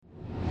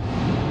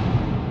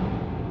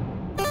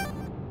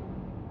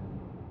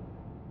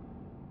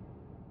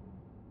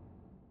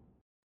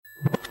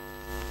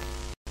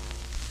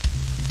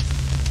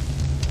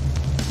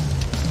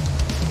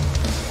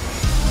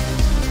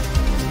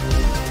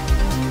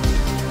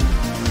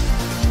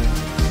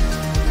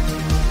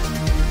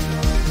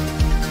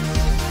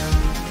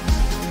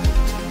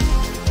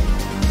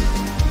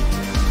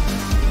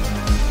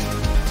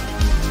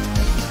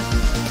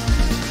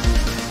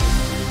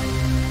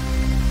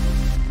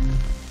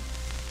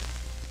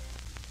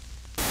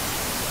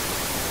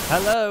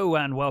Hello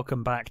and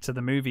welcome back to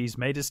The Movies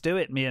Made Us Do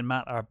It. Me and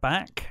Matt are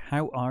back.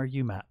 How are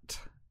you, Matt?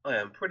 I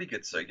am pretty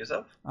good, sir.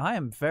 Yourself? I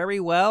am very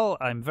well.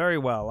 I'm very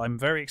well. I'm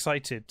very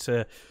excited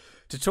to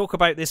talk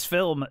about this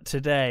film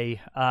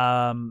today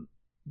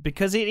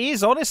because it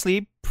is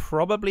honestly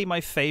probably my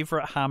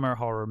favorite Hammer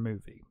horror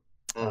movie.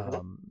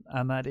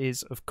 And that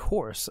is, of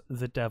course,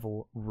 The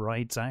Devil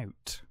Rides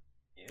Out.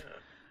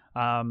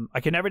 I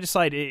can never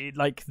decide.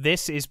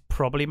 This is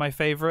probably my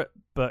favorite,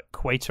 but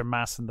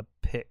Quatermass and the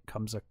Pit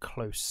comes a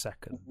close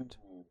second.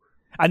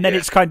 And then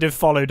it's kind of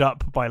followed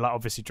up by, like,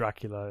 obviously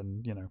Dracula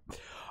and, you know.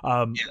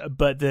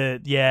 But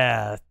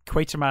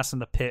Quatermass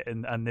and the Pit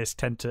and this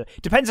tend to...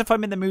 Depends if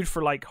I'm in the mood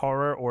for, like,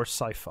 horror or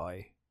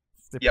sci-fi.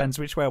 Depends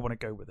which way I want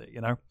to go with it, you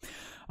know.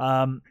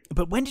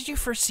 But when did you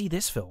first see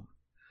this film?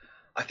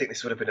 I think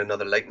this would have been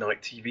another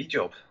late-night TV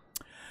job.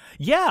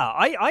 Yeah,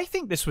 I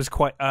think this was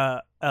quite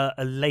a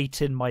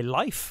late in my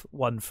life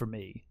one for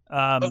me.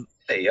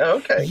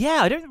 Okay.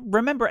 Yeah, I don't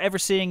remember ever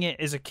seeing it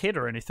as a kid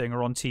or anything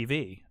or on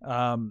TV.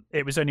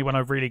 It was only when I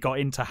really got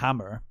into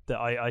Hammer that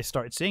I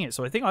started seeing it.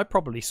 So I think I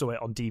probably saw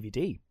it on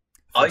DVD.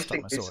 I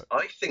think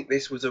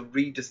this was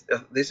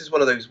this is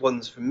one of those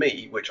ones for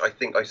me, which I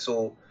think I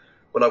saw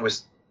when I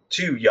was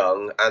too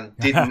young and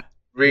didn't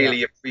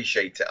really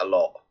appreciate it a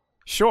lot.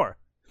 Sure.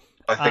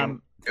 I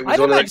think it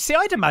was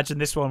I'd imagine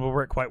this one will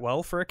work quite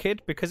well for a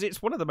kid because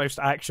it's one of the most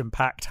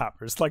action-packed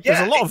Hammers. Like, there's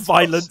a lot of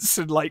violence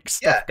and like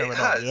stuff going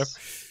on. You know?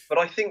 But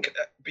I think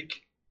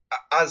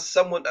as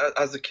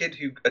a kid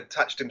who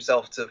attached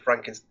himself to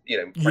Frankenstein,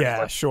 and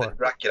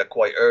Dracula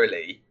quite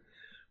early,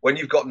 when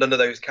you've got none of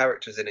those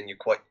characters in and you're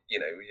quite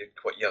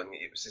young,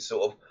 it was this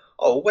sort of,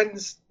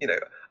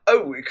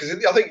 because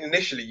I think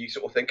initially you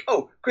sort of think,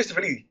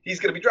 Christopher Lee, he's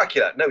going to be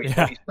Dracula. No,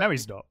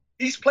 he's not.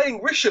 He's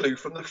playing Richelieu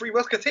from the Three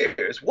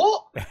Musketeers.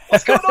 What?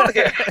 What's going on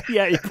here?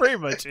 Yeah, he pretty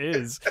much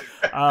is.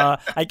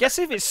 I guess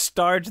if it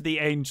starred the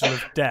Angel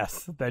of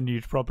Death, then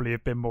you'd probably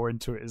have been more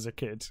into it as a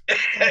kid.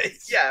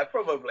 Yeah,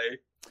 probably.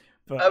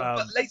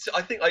 But later,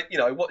 I think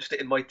I watched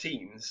it in my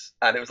teens,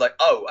 and it was like,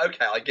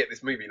 okay, I get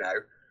this movie now.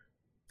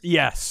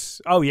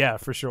 Yes. Oh, yeah,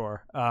 for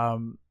sure.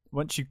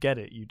 Once you get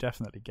it, you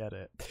definitely get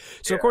it.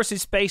 So, of course,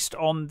 it's based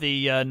on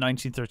the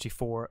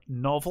 1934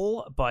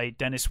 novel by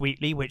Dennis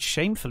Wheatley, which,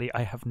 shamefully,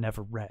 I have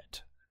never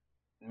read.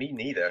 Me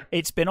neither.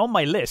 It's been on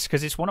my list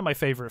because it's one of my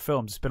favourite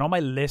films. It's been on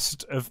my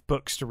list of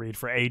books to read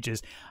for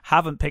ages.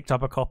 Haven't picked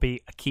up a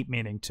copy. I keep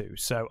meaning to.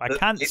 So I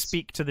can't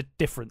speak to the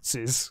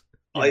differences.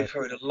 I've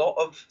heard a lot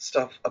of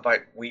stuff about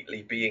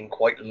Wheatley being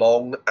quite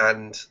long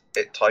and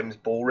at times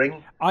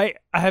boring. I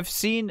have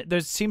seen there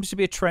seems to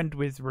be a trend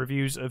with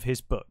reviews of his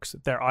books.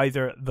 They're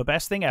either the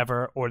best thing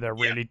ever or they're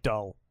really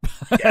dull.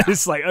 Yeah.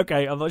 It's like,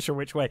 okay, I'm not sure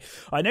which way.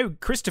 I know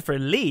Christopher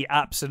Lee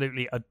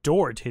absolutely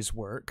adored his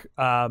work.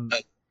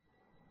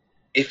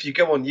 If you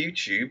go on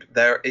YouTube,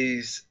 there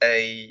is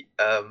an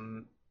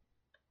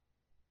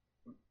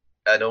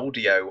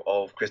audio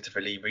of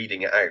Christopher Lee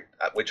reading it out,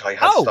 which I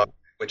had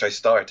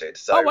started.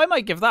 So I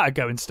might give that a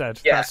go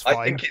instead. Yeah, that's fine.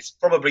 I think it's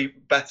probably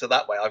better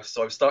that way. I've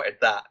started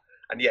that,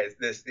 and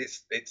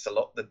it's a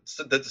lot.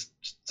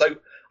 So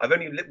I've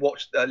only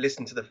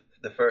listened to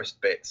the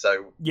first bit,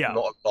 so not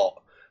a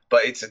lot,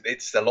 but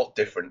it's a lot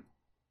different.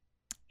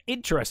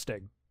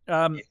 Interesting.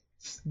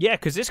 Yeah,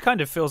 because this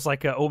kind of feels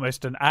like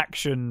almost an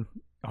action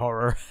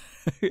horror.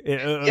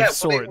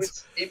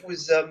 Sorts. It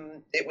was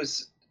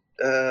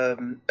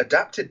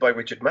adapted by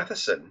Richard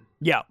Matheson.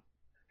 Yeah.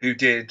 Who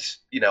did,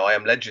 I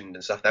Am Legend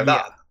and stuff. Now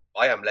that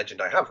I Am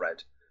Legend I have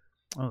read.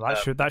 Oh,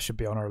 that should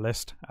be on our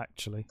list,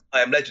 actually.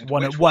 I Am Legend.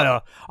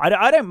 One.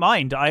 I don't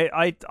mind.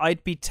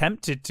 I'd be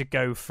tempted to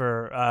go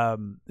for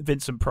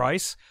Vincent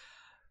Price.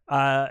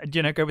 Go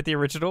with the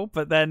original,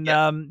 but then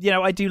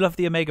I do love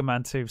the Omega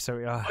Man too. So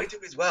I do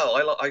as well.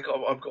 I've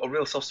got a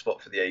real soft spot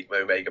for the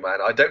Omega Man.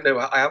 I don't know.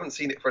 I haven't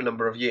seen it for a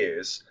number of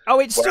years. Oh,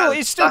 it's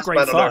still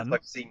great fun.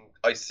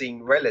 I've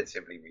seen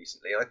relatively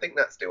recently. I think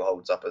that still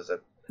holds up as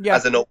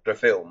an older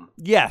film.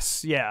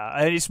 Yes, yeah,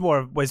 and it's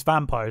more with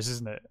vampires,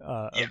 isn't it?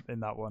 In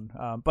that one,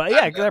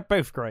 they're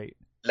both great.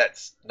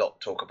 Let's not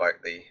talk about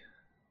the.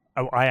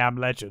 Oh, I Am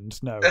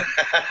Legend. No,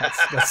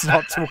 let's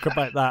not talk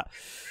about that.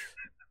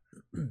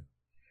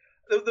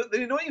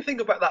 The annoying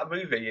thing about that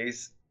movie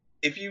is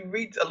if you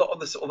read a lot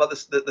of the sort of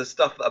the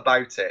stuff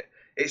about it,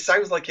 it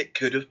sounds like it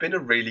could have been a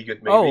really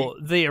good movie. Oh,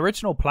 the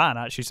original plan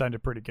actually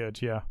sounded pretty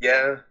good. Yeah.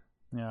 Yeah.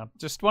 Yeah,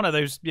 just one of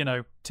those,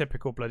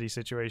 typical bloody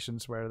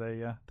situations where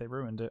they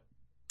ruined it.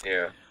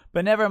 Yeah.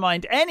 But never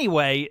mind.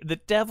 Anyway, The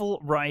Devil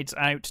Rides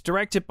Out,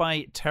 directed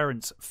by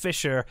Terence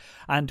Fisher,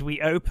 and we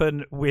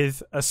open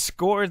with a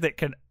score that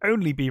can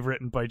only be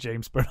written by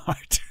James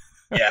Bernard.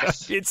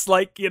 Yes. It's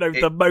like,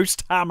 the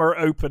most Hammer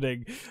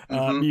opening,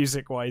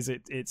 music-wise.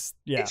 It's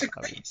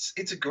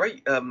a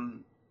great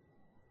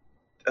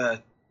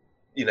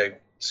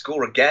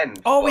score again.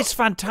 Oh, it's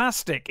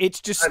fantastic.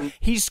 It's just,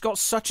 he's got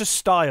such a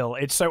style.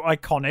 It's so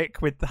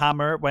iconic with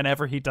Hammer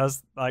whenever he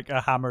does like a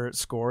Hammer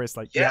score. It's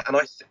like, and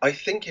I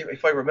think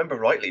if I remember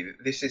rightly,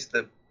 this is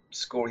the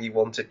score he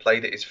wanted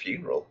played at his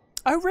funeral.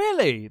 Oh,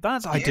 really? I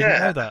didn't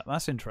know that.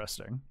 That's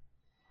interesting.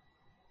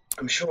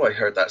 I'm sure I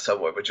heard that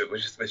somewhere, which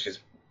is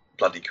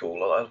bloody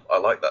cool. I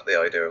like the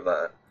idea of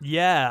that.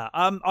 Yeah,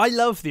 I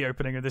love the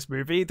opening of this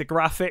movie. The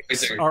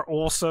graphics are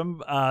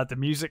awesome. The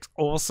music's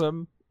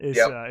awesome.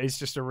 It's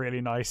just a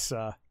really nice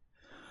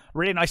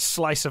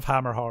slice of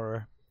Hammer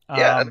horror.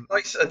 Yeah, and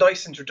a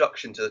nice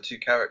introduction to the two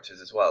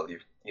characters as well.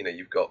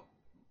 You've got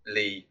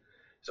Lee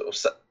sort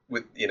of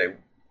with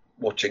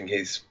watching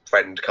his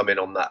friend come in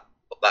on that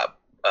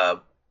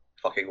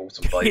fucking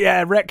awesome bike.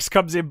 Yeah, Rex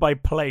comes in by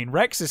plane.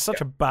 Rex is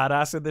such a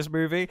badass in this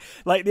movie.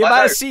 Like the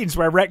amount of scenes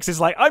where Rex is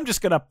like, "I'm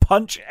just gonna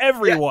punch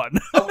everyone."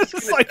 Yeah,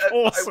 it's like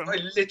awesome. I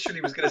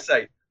literally was gonna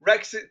say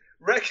Rex's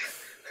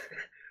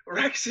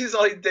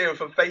idea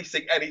for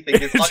facing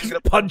anything is I'm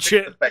gonna punch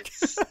it in the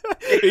face.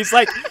 He's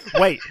like,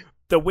 "Wait,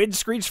 the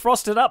windscreen's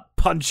frosted up,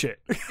 punch it."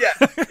 Yeah,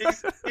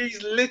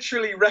 he's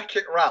literally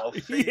Wreck-It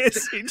Ralph.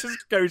 Yes, he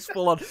just goes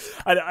full on.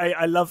 And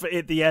I love it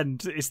at the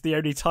end. It's the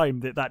only time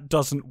that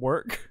doesn't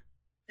work.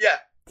 Yeah.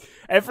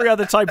 Every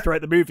other time throughout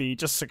the movie, he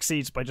just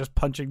succeeds by just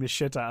punching the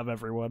shit out of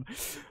everyone.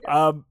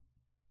 Yeah.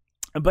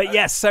 But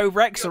yes, so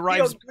Rex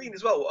arrives. Leon Green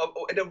as well,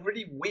 in a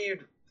really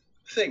weird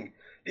thing.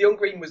 Leon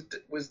Green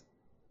was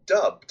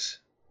dubbed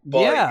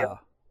by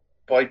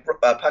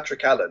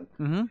Patrick Allen.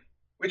 Mm-hmm.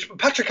 Which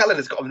Patrick Allen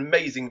has got an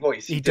amazing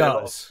voice. He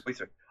does.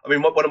 I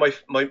mean, one of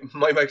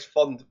my most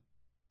fond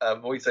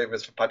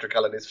voiceovers for Patrick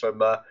Allen is from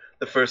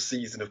the first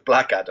season of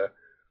Blackadder.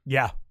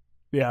 Yeah.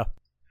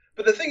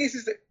 But the thing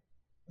is that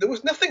there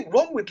was nothing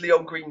wrong with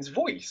Leon Green's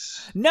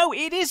voice. No,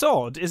 it is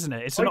odd, isn't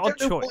it? It's an odd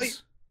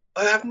choice.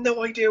 I have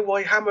no idea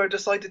why Hammer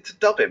decided to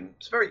dub him.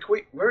 It's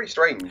very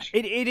strange.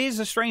 It is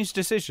a strange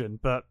decision,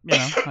 but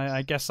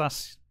I guess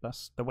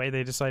that's the way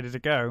they decided to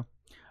go.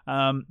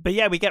 But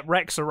yeah, we get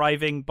Rex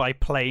arriving by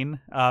plane.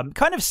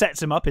 Kind of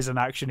sets him up as an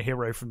action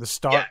hero from the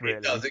start. Really,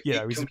 it does.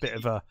 He's a bit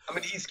of a. I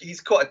mean,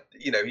 he's quite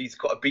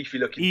a beefy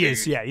looking. He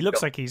is. Yeah, he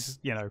looks like he's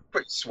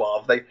pretty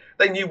suave.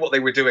 They knew what they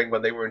were doing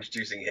when they were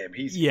introducing him.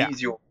 He's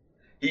your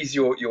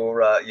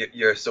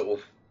sort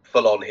of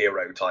full on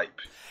hero type.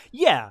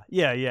 Yeah.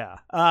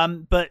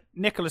 But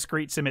Nicholas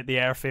greets him at the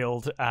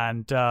airfield,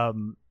 and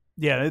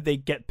they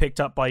get picked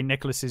up by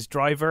Nicholas's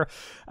driver,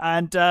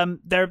 and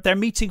they're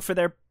meeting for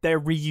their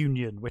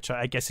reunion, which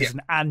I guess is an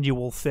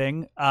annual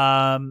thing.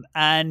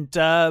 And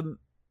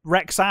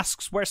Rex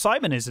asks where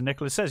Simon is, and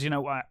Nicholas says,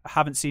 I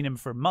haven't seen him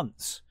for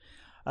months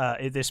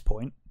at this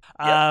point.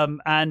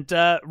 And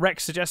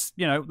Rex suggests,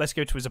 let's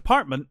go to his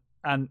apartment.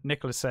 And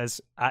Nicholas says,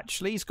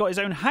 actually, he's got his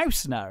own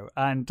house now.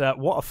 And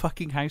what a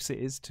fucking house it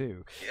is,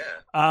 too.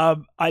 Yeah.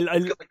 He's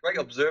got the great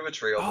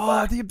observatory on the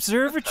back. The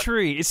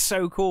observatory is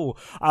so cool.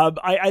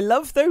 I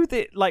love, though,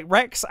 that like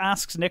Rex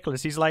asks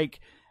Nicholas, he's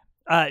like,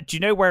 do you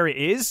know where it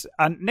is?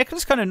 And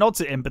Nicholas kind of nods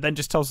at him, but then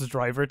just tells the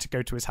driver to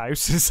go to his house.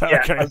 So,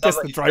 okay, I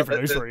guess the driver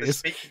knows where he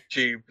is. The speaking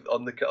tube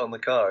on the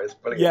car is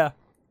brilliant. Yeah.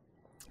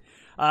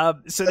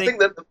 So I think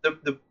that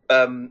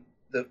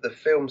the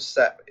film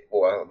set,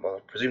 or I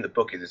presume the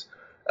book is...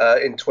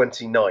 in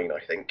 29, I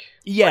think.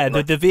 Yeah,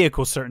 the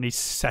vehicle certainly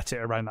set it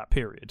around that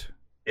period.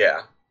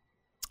 Yeah.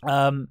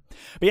 But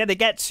yeah, they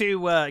get to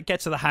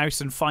the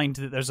house and find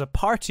that there's a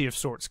party of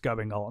sorts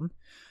going on.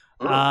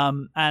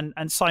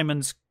 And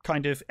Simon's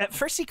kind of, at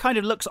first he kind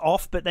of looks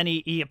off, but then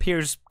he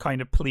appears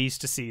kind of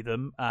pleased to see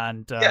them,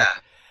 and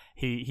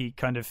he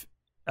kind of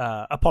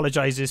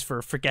apologizes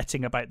for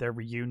forgetting about their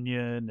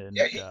reunion, and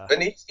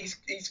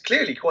he's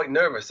clearly quite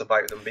nervous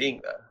about them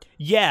being there.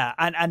 Yeah,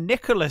 and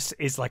Nicholas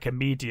is like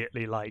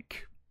immediately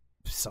like,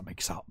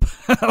 something's up.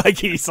 Like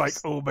he's like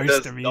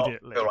almost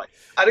immediately. Right.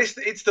 And it's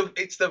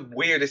the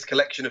weirdest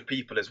collection of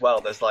people as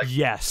well. There's like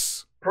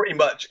pretty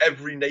much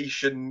every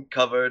nation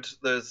covered.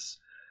 There's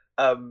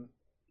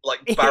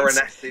like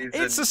baronesses.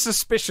 It's a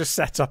suspicious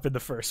setup in the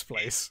first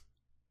place.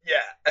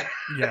 Yeah.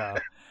 Yeah.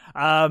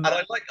 And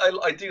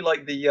I do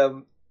like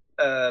the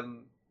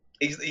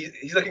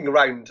he's looking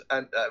around,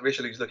 and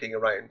Richelieu's looking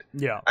around.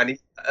 Yeah. And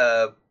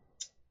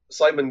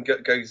Simon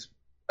goes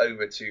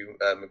over to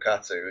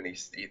Mokatu, and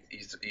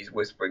he's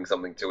whispering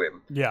something to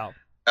him. Yeah.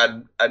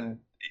 And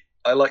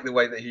I like the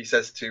way that he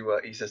says to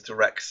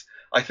Rex,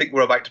 I think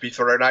we're about to be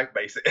thrown out,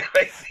 basically.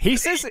 He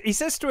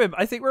says to him,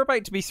 I think we're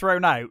about to be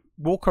thrown out,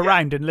 walk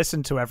around and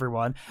listen to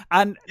everyone.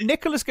 And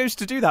Nicholas goes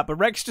to do that, but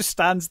Rex just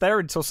stands there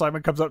until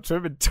Simon comes up to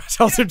him and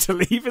tells him to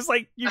leave. It's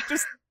like, you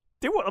just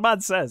do what the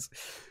man says.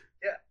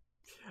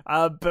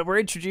 Yeah. But we're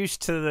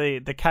introduced to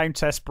the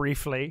Countess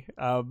briefly.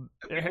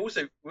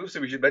 We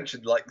should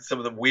mention like some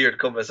of the weird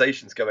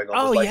conversations going on.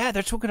 Oh, yeah,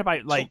 they're talking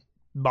about like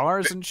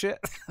Mars and shit.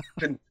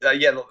 Like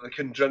the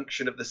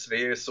conjunction of the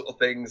spheres sort of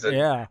things. And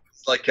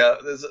it's like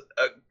there's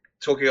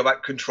talking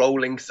about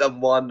controlling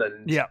someone,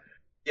 and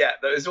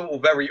there's all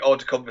very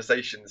odd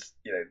conversations,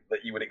 that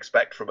you would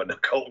expect from an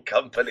occult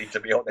company,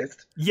 to be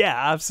honest. Yeah,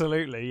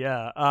 absolutely,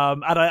 yeah.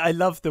 And I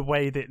love the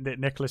way that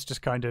Nicholas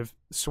just kind of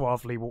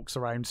suavely walks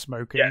around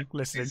smoking,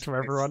 listening to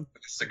everyone.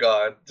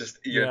 Cigar, just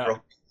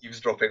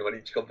eavesdropping on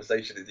each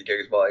conversation as he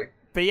goes by.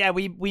 But yeah,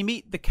 we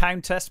meet the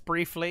Countess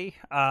briefly,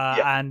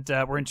 and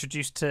we're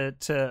introduced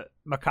to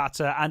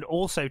Mokata and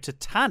also to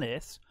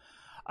Tanith.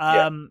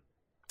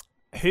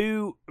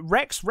 who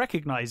Rex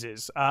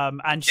recognizes,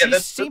 and she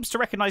seems to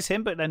recognize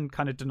him, but then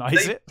kind of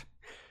denies it.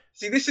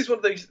 See, this is one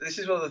of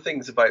the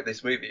things about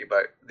this movie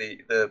about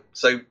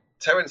so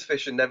Terence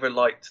Fisher never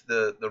liked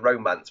the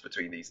romance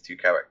between these two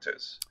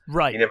characters.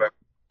 Right. He never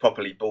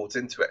properly bought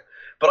into it.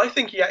 But I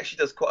think he actually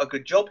does quite a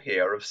good job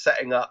here of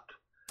setting up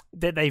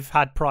that they've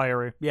had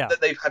prior,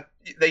 that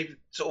they've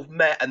sort of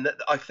met, and that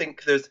I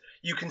think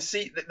you can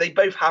see that they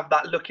both have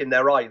that look in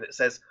their eye that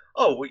says,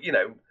 oh, you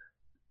know,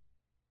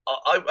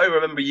 I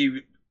remember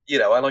you, you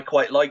know, and I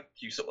quite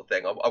liked you, sort of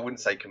thing. I wouldn't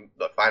say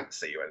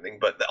fancy or anything,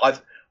 but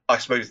I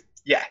suppose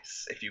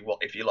yes, if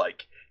you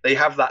like. They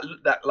have that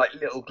like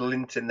little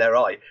glint in their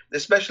eye,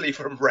 especially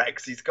from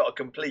Rex. He's got a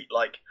complete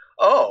like,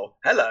 oh,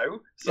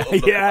 hello.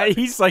 Yeah,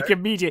 he's like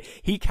immediate.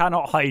 He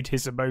cannot hide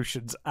his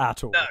emotions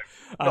at all. No,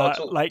 not at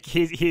all. Like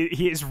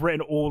he is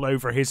written all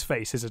over his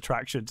face, his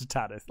attraction to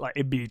Tanith, like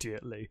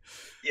immediately.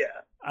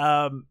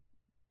 Yeah.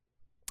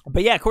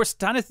 But yeah, of course,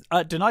 Tanith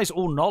denies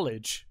all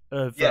knowledge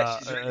of. Yeah,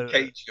 she's really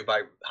cagey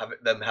about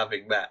them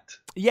having met.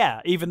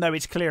 Yeah, even though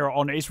it's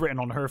written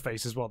on her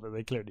face as well that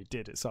they clearly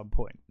did at some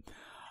point.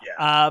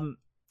 Yeah.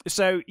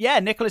 So yeah,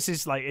 Nicholas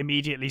is like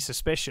immediately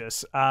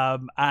suspicious,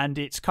 and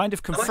it's kind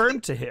of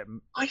confirmed to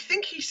him. I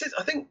think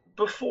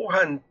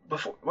beforehand,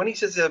 when he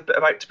says they're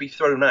about to be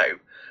thrown out,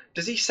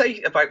 does he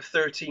say about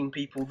 13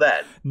 people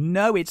then?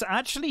 No, it's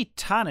actually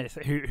Tanith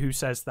who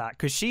says that,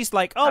 because she's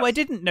like, "Oh, I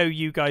didn't know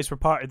you guys were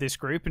part of this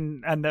group,"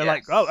 and they're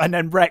like, "Oh," and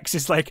then Rex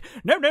is like,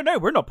 "No,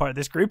 we're not part of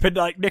this group," and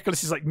like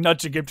Nicholas is like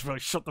nudging him to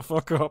like, "Shut the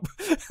fuck up."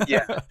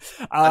 Yeah,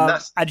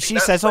 and she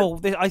says, "Oh,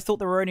 I thought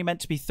there were only meant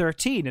to be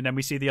 13," and then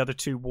we see the other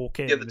two walk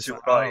in. The other two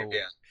arrive,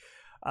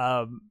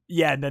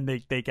 yeah, and then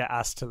they get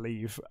asked to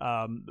leave.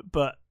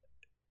 But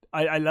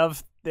I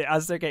love that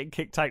as they're getting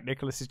kicked out,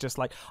 Nicholas is just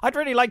like, "I'd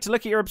really like to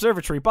look at your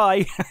observatory,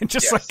 bye," and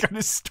just like kind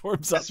of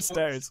storms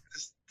upstairs.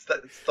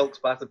 Stalks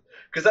past him,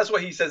 because that's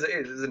what he says it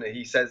is, isn't it?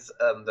 He says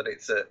that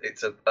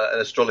it's an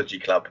astrology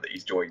club that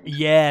he's joined.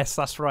 Yes,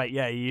 that's right.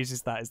 Yeah, he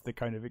uses that as the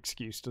kind of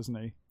excuse, doesn't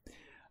he?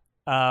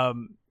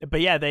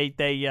 But yeah,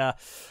 they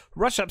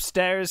rush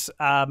upstairs,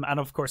 and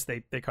of course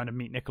they kind of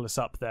meet Nicholas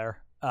up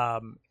there,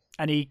 and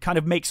he kind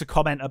of makes a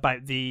comment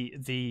about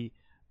the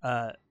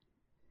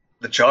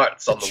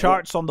charts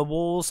on the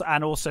walls,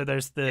 and also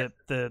there's the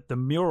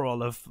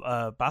mural of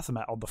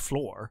Baphomet on the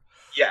floor.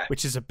 Yeah,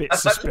 which is a bit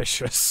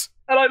suspicious.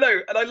 And I know,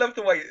 and I love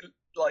the way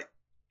like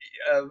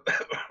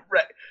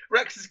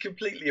Rex is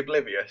completely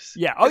oblivious.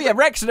 Yeah. Oh yeah,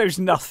 Rex knows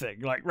nothing.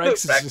 Like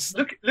Rex is just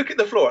look at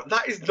the floor.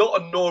 That is not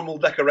a normal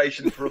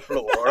decoration for a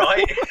floor,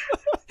 right?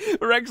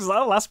 Rex is like,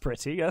 oh, that's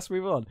pretty. Let's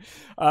move on.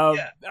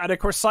 And of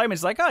course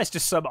Simon's like, oh, it's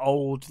just some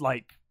old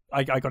like.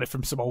 I got it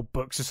from some old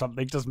books or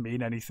something. It doesn't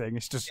mean anything.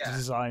 It's just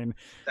design.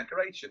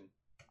 Decoration.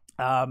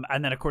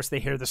 And then, of course, they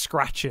hear the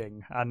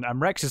scratching.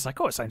 And Rex is like,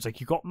 oh, it sounds like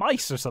you got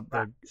mice or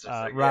something.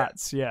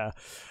 Rats, yeah.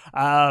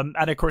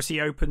 And, of course, he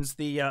opens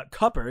the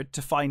cupboard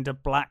to find a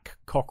black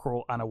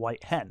cockerel and a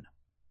white hen.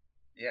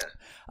 Yeah.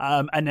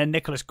 And then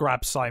Nicholas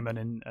grabs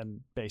Simon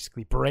and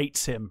basically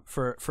berates him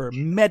for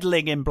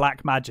meddling in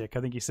black magic.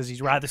 I think he says he'd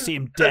rather see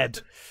him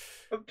dead.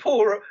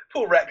 Poor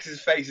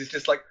Rex's face is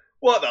just like,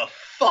 what the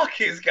fuck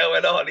is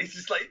going on? He's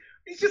just like,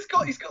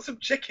 he's got some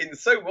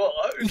chickens. So what?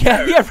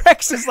 Yeah.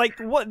 Rex is like,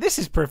 what? This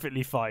is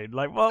perfectly fine.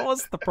 Like,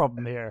 what's the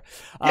problem here?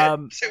 Yeah,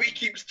 so he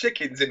keeps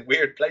chickens in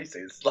weird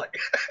places, like.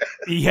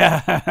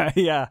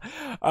 yeah.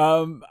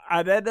 And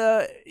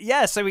then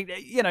so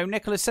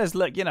Nicholas says,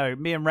 look,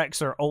 me and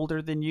Rex are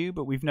older than you,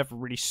 but we've never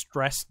really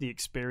stressed the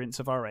experience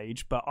of our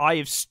age. But I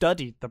have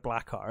studied the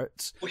black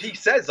arts. Well, he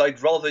says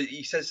I'd rather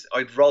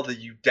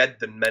you dead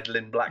than meddle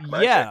in black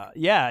magic.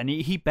 Yeah, and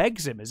he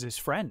begs him as his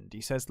friend.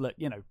 He says, look,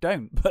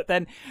 don't. But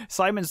then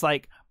Simon's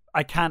like,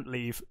 I can't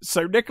leave.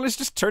 So Nicholas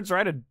just turns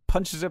around and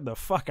punches him the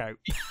fuck out.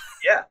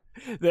 Yeah.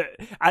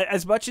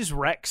 As much as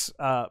Rex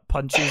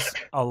punches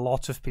a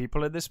lot of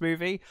people in this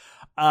movie,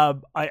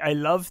 I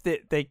love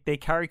that they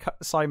carry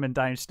Simon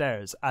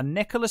downstairs and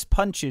Nicholas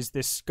punches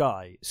this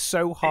guy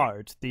so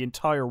hard the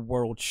entire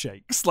world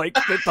shakes. Like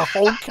the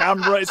whole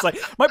camera is like,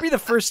 might be the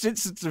first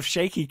instance of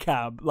shaky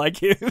cam.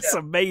 Like it's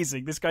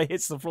amazing. This guy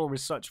hits the floor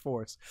with such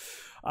force.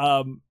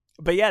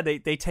 But yeah, they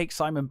take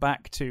Simon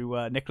back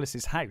to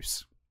Nicholas's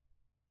house.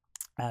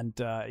 And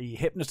he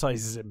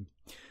hypnotizes him,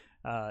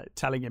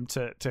 telling him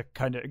to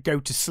kind of go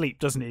to sleep,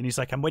 doesn't he? And he's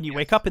like, and when you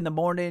wake up in the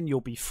morning,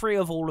 you'll be free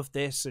of all of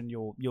this, and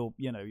you'll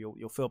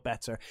feel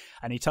better.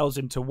 And he tells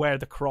him to wear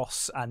the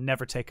cross and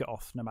never take it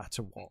off, no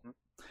matter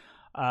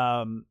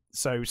what.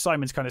 So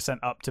Simon's kind of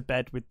sent up to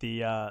bed with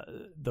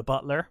the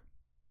butler.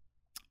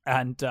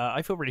 And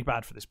I feel really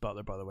bad for this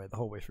butler, by the way, the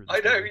whole way through.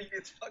 I know, he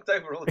gets fucked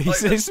over all the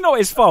time. It's not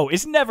his fault.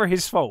 It's never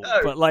his fault.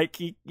 No. But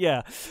like,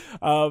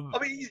 I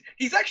mean,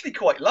 he's actually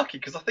quite lucky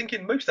because I think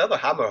in most other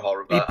Hammer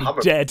horror, he'd be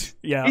dead.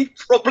 Yeah, he'd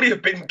probably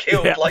have been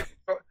killed like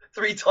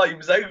 3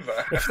 times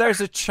over. If there's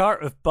a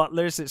chart of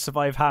butlers that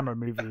survive Hammer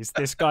movies,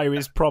 this guy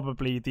is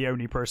probably the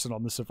only person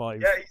on the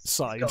survive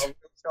side. He's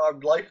got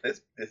a life,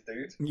 this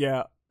dude.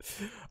 Yeah.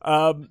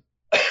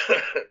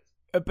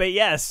 But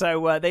yeah,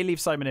 so they leave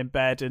Simon in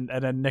bed, and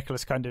then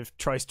Nicholas kind of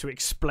tries to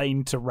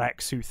explain to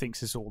Rex, who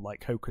thinks it's all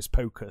like hocus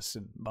pocus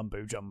and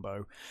mumbo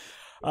jumbo.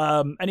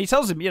 And he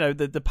tells him,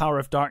 that the power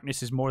of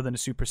darkness is more than a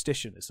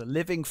superstition. It's a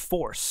living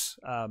force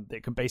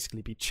that can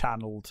basically be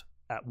channeled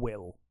at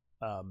will,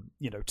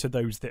 to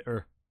those that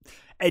are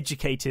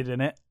educated in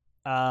it.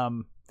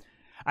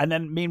 And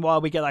then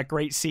meanwhile, we get that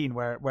great scene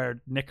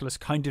where Nicholas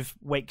kind of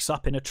wakes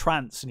up in a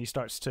trance and he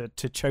starts to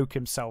choke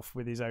himself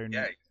with his own,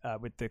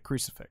 with the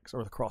crucifix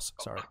or the cross.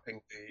 Sorry. Wrapping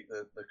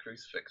the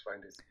crucifix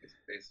around his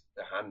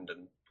hand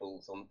and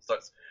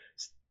starts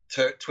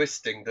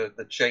twisting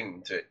the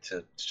chain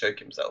to choke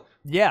himself.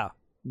 Yeah.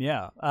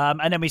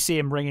 And then we see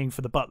him ringing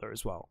for the butler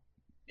as well.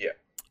 Yeah.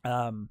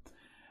 And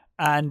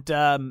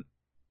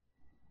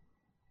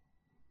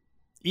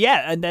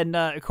then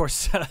of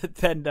course,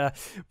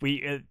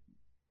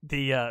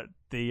 the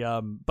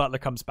butler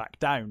comes back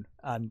down,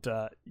 and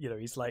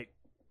he's like,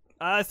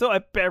 I thought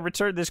I'd better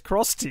return this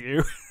cross to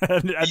you.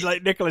 and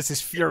like Nicholas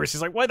is furious.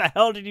 He's like, why the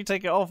hell did you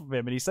take it off of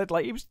him? And he said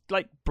like he was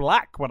like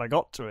black when I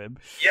got to him.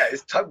 Yeah,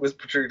 his tongue was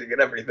protruding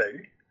and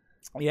everything.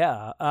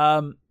 Yeah.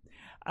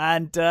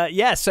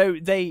 So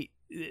they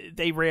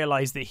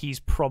realize that he's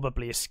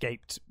probably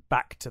escaped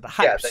back to the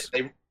house.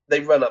 Yeah, they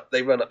run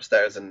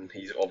upstairs, and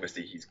he's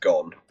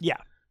gone. Yeah.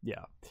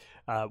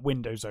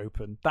 Windows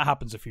open. That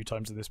happens a few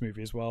times in this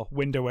movie as well.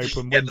 Window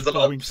open, wind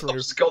blowing through.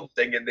 There's a lot of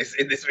absconding in this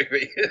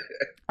movie.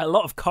 A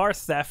lot of car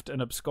theft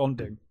and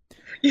absconding.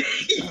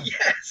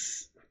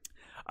 Yes.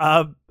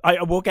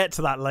 We'll get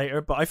to that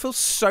later, but I feel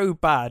so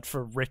bad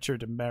for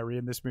Richard and Mary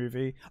in this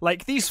movie.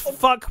 Like, these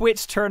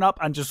fuckwits turn up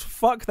and just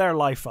fuck their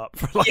life up.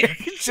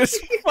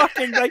 Just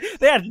fucking,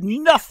 they had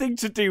nothing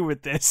to do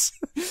with this.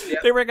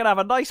 Yep. They were going to have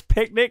a nice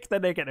picnic,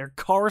 then they get their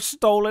car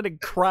stolen and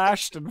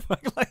crashed, and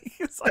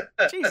it's like,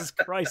 Jesus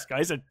Christ,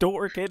 guys, a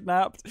daughter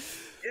kidnapped.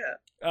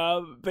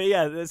 Yeah. But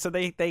yeah, so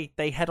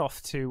they head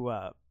off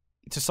to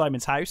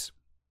Simon's house,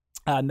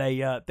 and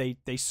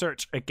they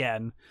search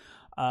again.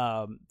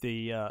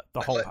 The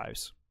whole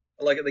house.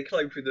 Like they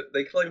climb through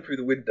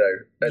the window,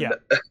 and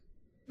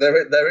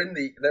they're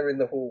in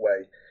the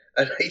hallway,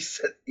 and he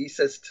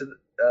says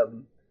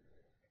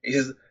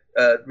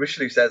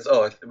Richelieu says,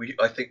 I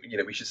think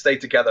we should stay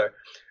together,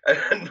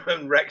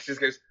 and Rex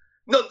just goes,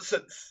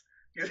 nonsense.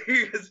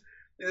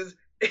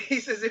 He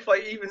says, if I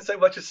even so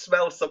much as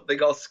smell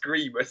something, I'll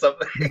scream or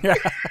something.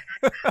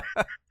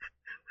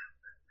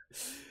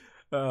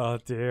 Oh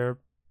dear.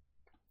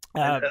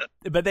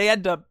 But they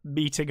end up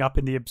meeting up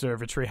in the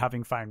observatory,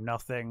 having found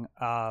nothing.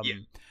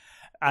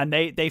 And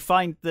they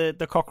find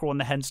the cockerel and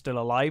the hen still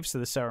alive, so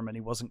the ceremony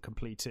wasn't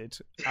completed.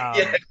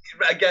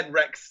 Again,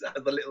 Rex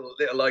has a little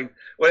line.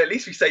 Well, at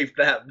least we saved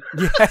them.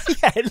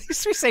 At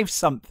least we saved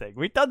something.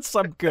 We've done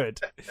some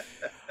good.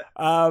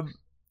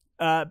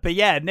 But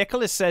yeah,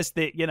 Nicholas says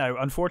that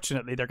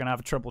unfortunately they're going to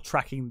have trouble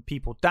tracking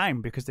people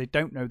down because they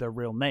don't know their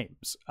real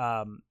names.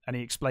 And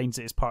he explains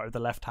it as part of the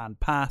left-hand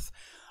path.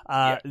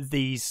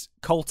 These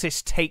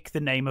cultists take the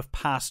name of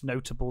past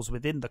notables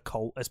within the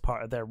cult as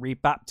part of their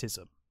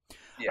rebaptism.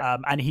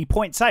 And he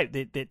points out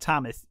that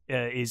Tamith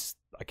is,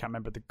 I can't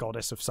remember, the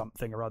goddess of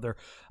something or other.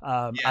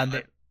 And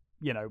that,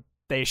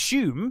 they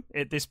assume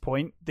at this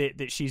point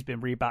that she's been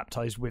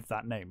rebaptized with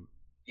that name.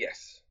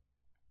 Yes.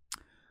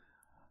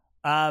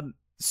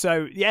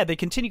 So yeah, they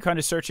continue kind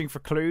of searching for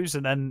clues,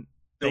 and then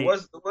there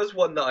was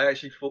one that I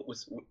actually thought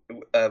was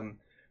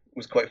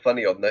quite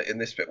funny in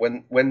this bit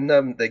when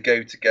they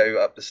go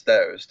up the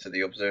stairs to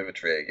the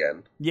observatory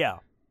again. Yeah.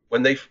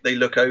 When they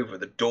look over,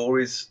 the door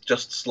is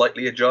just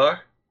slightly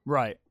ajar.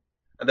 Right.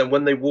 And then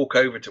when they walk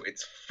over to it,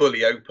 it's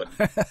fully open.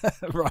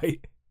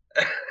 Right.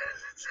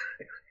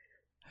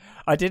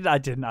 I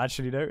didn't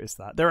actually notice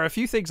that. There are a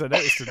few things I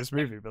noticed in this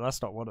movie, but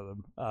that's not one of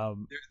them.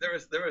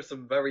 There are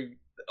some very.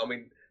 I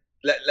mean,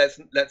 let's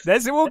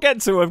we'll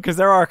get to them because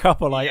there are a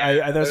couple.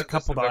 There's a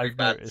couple that I've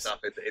noticed stuff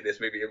in this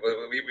movie.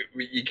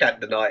 You can't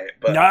deny it.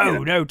 But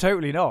no,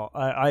 totally not.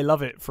 I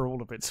love it for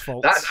all of its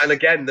faults. And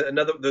again, one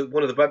of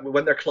the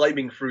when they're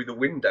climbing through the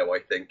window, I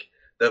think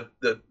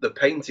the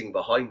painting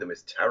behind them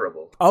is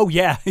terrible. Oh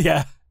yeah.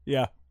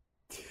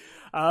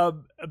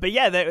 But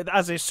yeah,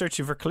 as they're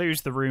searching for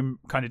clues, the room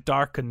kind of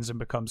darkens and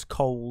becomes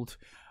cold.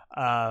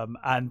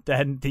 And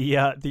then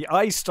the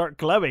eyes start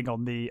glowing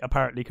on the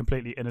apparently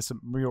completely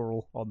innocent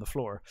mural on the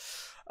floor.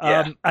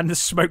 And the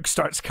smoke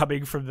starts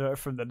coming from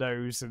the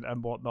nose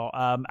and whatnot.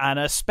 And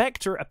a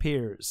spectre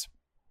appears.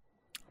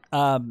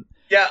 I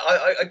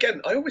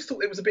always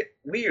thought it was a bit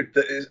weird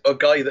that a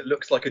guy that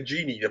looks like a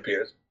genie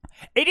appears.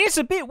 It is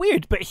a bit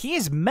weird, but he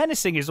is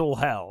menacing as all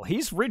hell.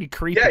 He's really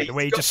creepy the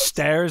way he just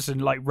stares and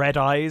like red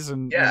eyes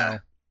and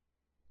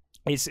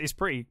it's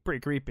pretty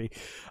creepy.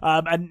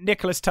 And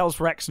Nicholas tells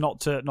Rex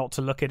not to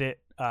look at it,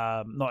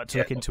 not to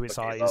look into its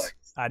eyes.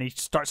 And he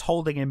starts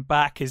holding him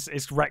back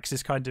as Rex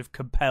is kind of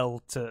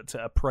compelled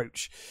to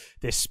approach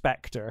this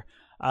spectre.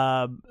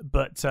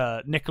 But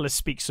Nicholas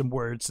speaks some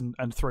words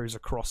and throws a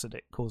cross at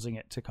it, causing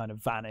it to kind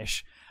of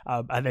vanish.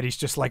 And then he's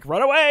just like,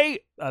 "Run away!"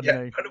 And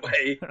run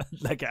away!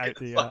 Like, get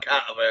the fuck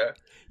out of here!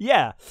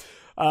 Yeah.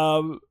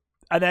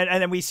 And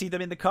then we see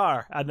them in the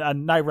car,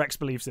 and now Rex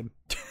believes him.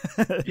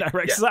 Now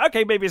Rex is like,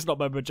 okay, maybe it's not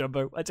Mumbo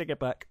Jumbo. I take it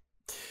back.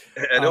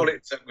 And all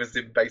it took was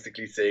him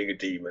basically seeing a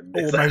demon.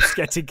 Almost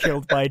getting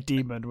killed by a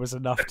demon was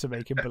enough to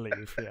make him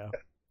believe. Yeah.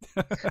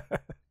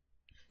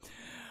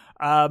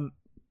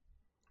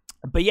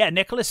 But yeah,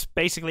 Nicholas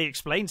basically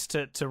explains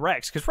to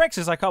Rex, because Rex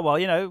is like, oh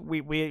well,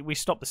 we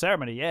stopped the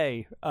ceremony,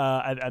 yay.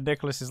 And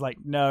Nicholas is like,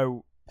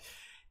 no,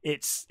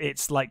 it's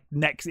like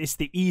it's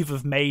the eve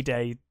of May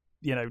Day.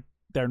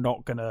 They're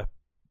not gonna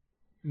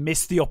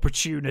miss the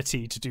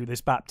opportunity to do this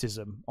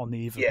baptism on the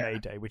eve of May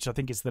Day, which I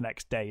think is the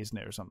next day, isn't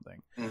it, or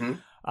something? Mm-hmm.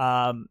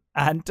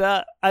 And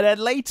then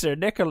later,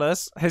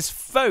 Nicholas has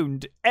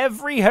phoned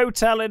every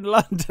hotel in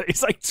London.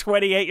 It's like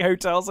 28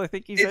 hotels, I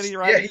think he said.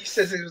 Yeah, he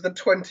says it was the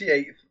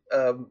 28th.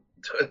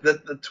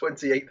 The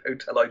 28th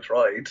hotel I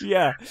tried.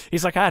 Yeah,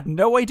 he's like, I had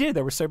no idea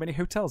there were so many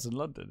hotels in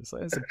London. It's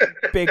like, it's a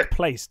big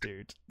place,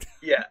 dude.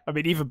 Yeah. I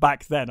mean, even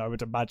back then, I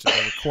would imagine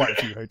there were quite a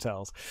few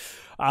hotels.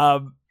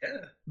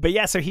 But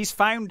yeah, so he's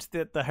found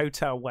the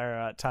hotel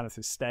where Tanith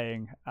is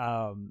staying,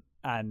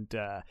 and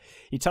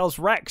he tells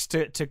Rex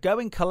to go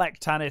and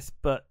collect Tanith,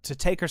 but to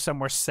take her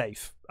somewhere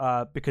safe,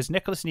 because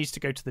Nicholas needs to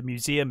go to the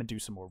museum and do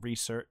some more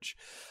research.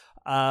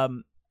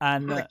 And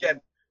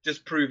again,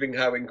 just proving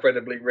how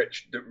incredibly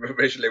rich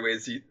Lou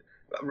is.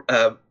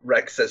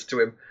 Rex says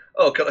to him,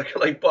 "Oh, can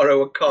I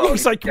borrow a car?"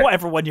 He's like,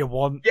 "Whatever one you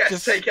want. Yes,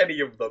 just take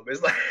any of them."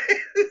 It's like,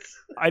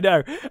 I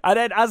know. And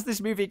then as this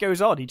movie goes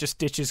on, he just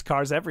ditches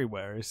cars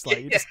everywhere. It's like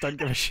he just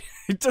doesn't give a shit.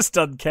 He just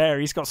doesn't care.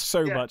 He's got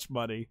so much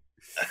money.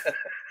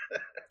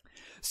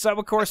 So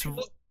of course,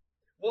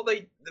 well,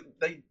 they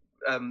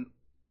I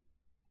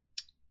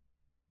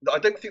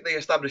don't think they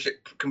establish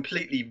it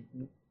completely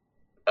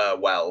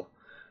well,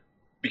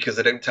 because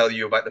they don't tell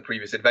you about the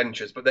previous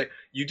adventures, but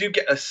you do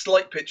get a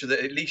slight picture that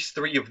at least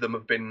 3 of them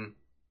have been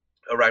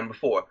around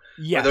before.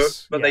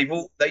 Yes, but they've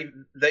all they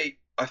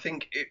I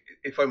think,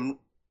 if I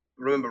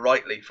remember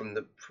rightly from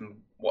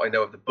what I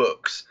know of the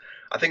books,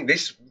 I think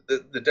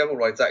the Devil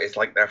Rides Out is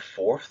like their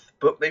 4th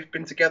book they've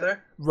been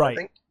together. Right. I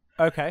think.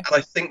 Okay. And I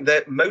think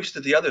that most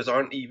of the others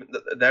aren't even.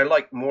 They're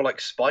like more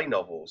like spy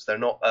novels. They're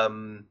not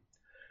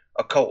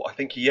occult. I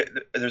think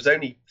there's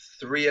only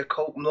 3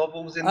 occult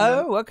novels in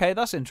them. Oh, okay,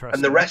 that's interesting.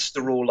 And the rest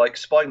are all like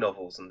spy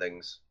novels and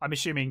things. I'm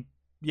assuming,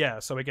 yeah.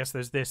 So I guess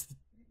there's this,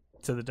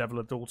 To the Devil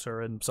a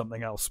Daughter, and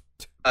something else.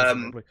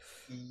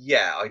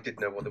 Yeah, I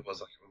did know what it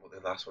was. I can't remember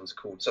what the last one's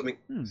called. Something.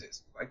 Is it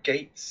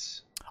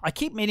Gates? I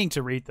keep meaning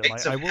to read them.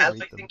 Gates of Hell,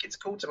 I think it's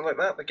called, something like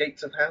that. The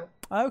Gates of Hell.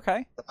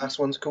 Okay. The last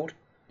one's called.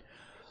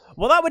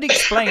 Well, that would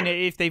explain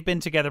it if they've been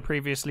together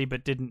previously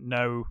but didn't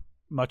know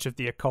much of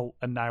the occult,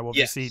 and now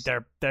obviously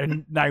they're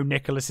now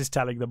Nicholas is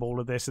telling them all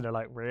of this, and they're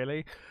like,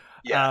 really?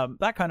 Yeah.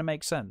 That kind of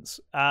makes sense.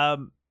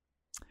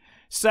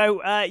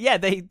 So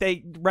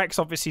Rex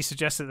obviously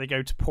suggests that they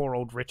go to poor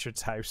old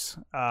Richard's house,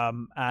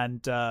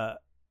 and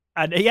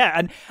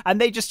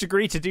they just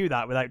agree to do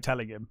that without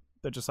telling him.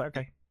 They're just like,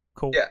 okay,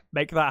 cool,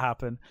 make that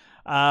happen.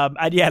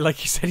 And yeah,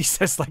 like you said, he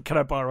says, like, can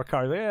I borrow a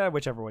car? Like, yeah,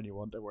 whichever one you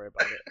want, don't worry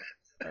about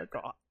it. I've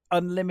got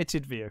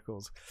unlimited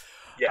vehicles.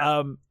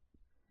 Yeah.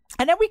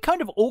 And then we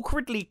kind of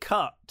awkwardly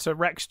cut to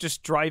Rex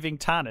just driving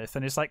Tanith,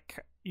 and it's like,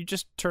 you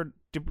just turned.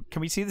 Can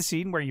we see the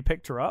scene where you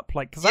picked her up?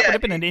 Like, because that would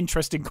have been an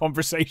interesting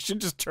conversation,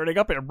 just turning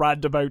up at a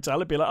random hotel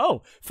and be like,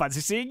 "Oh,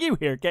 fancy seeing you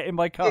here. Get in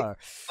my car."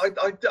 I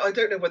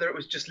don't know whether it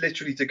was just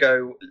literally to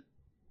go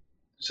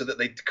so that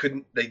they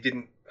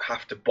didn't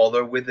have to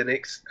bother with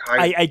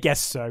I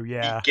guess so.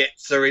 Yeah. He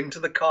gets her into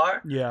the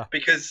car. Yeah.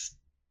 Because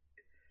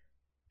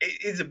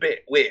it is a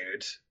bit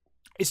weird.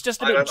 It's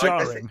just a bit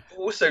jarring. It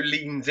also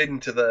leans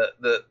into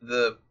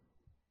the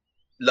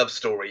love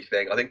story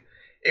thing. I think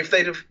if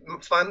they'd have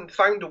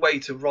found a way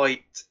to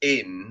write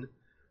in,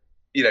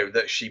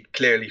 that she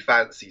clearly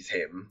fancies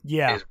him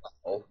as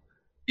well,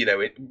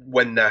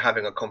 when they're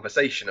having a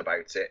conversation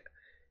about it,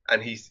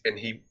 and he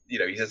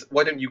says,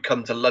 "Why don't you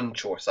come to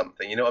lunch or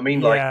something?" You know what I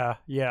mean?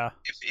 Yeah.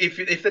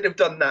 If they'd have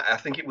done that, I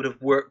think it would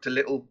have worked a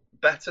little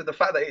better. The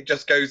fact that it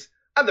just goes,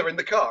 and they're in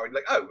the car, and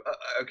like, oh,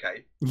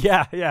 okay.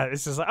 Yeah.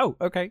 It's just like, oh,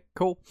 okay,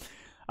 cool.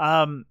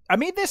 I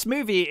mean, this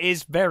movie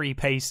is very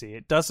pacey.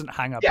 It doesn't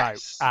hang about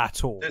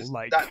at all.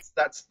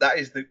 That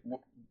is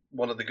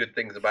one of the good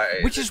things about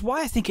it. Which is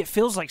why I think it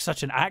feels like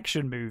such an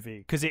action movie,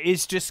 because it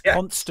is just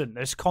constant.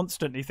 There's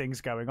constantly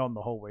things going on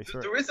the whole way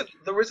through.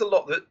 There is a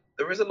lot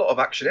of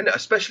action in it,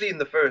 especially in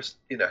the first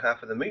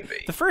half of the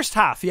movie. The first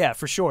half, yeah,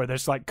 for sure.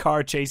 There's like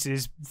car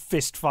chases,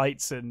 fist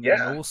fights, and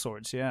all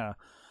sorts. Yeah.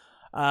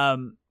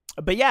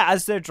 But yeah,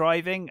 as they're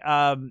driving,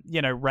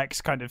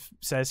 Rex kind of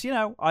says,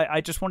 I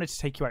just wanted to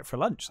take you out for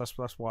lunch. That's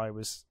why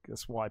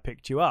I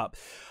picked you up.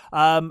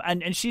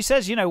 And she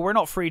says, we're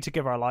not free to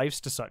give our lives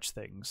to such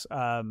things.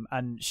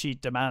 And she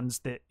demands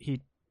that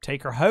he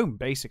take her home,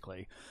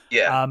 basically.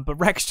 Yeah. But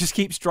Rex just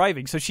keeps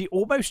driving, so she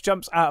almost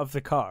jumps out of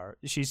the car.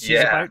 She's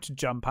about to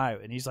jump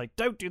out, and he's like,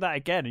 "Don't do that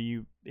again. Are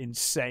you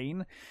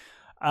insane?"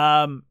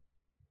 And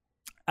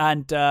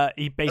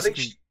he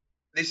basically.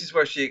 This is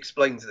where she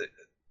explains that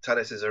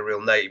Tanis is her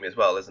real name as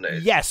well, isn't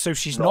it? Yes, so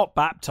she's not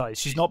baptized.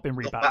 She's not been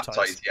rebaptized. Not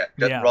baptized yet.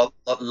 Yeah.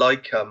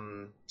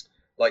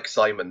 Like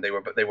Simon, they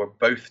were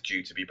both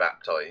due to be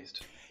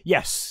baptized.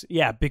 Yes,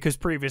 yeah, because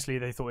previously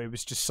they thought it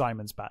was just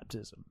Simon's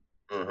baptism.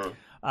 Mm-hmm.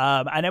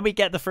 And then we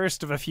get the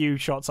first of a few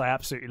shots I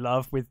absolutely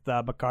love with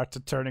MacArthur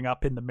turning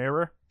up in the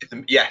mirror.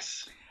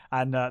 Yes.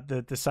 And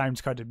the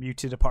sound's kind of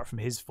muted apart from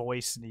his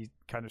voice, and he's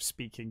kind of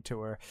speaking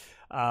to her.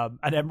 And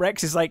then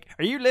Rex is like,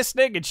 "Are you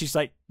listening?" And she's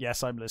like,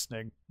 "Yes, I'm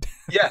listening."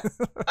 Yeah,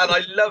 and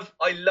I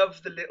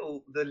love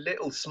the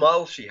little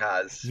smile she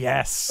has.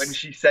 Yes, when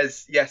she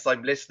says, "Yes,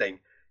 I'm listening,"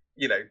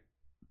 you know,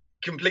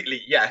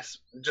 completely yes,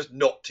 just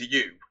not to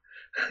you.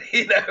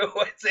 You know,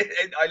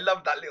 I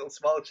love that little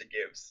smile she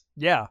gives.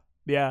 Yeah,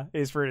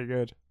 it's really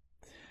good.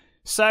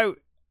 So,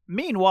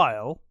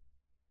 meanwhile,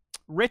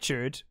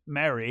 Richard,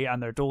 Mary,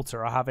 and their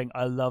daughter are having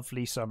a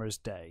lovely summer's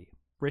day.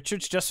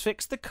 Richard's just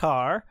fixed the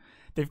car.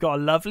 They've got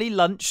a lovely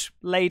lunch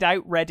laid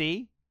out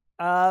ready.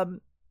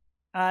 And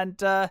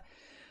I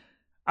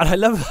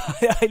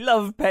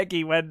love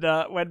Peggy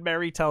when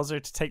Mary tells her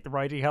to take the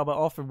riding helmet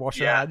off and wash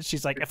her hands.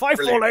 She's like, "If I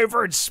fall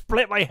over and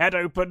split my head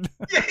open."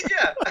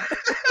 Yeah.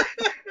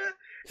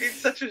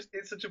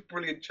 It's such a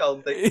brilliant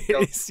child thing.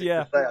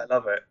 Yeah. I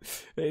love it.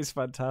 It is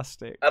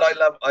fantastic. And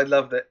I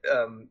love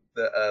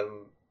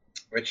that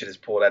Richard is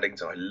Paul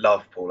Eddington. I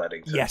love Paul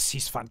Eddington. Yes,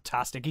 he's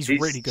fantastic. He's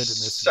really good in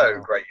this. So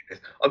great.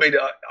 I mean,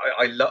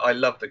 I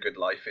love The Good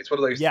Life. It's one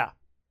of those. Yeah.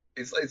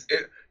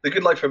 The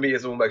Good Life for me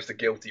is almost a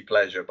guilty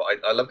pleasure, but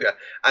I love it.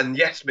 And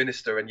Yes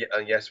Minister and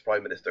Yes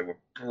Prime Minister were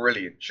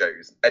brilliant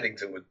shows.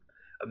 Eddington was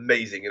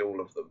amazing in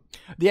all of them.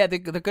 Yeah, the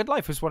Good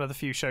Life was one of the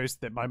few shows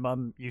that my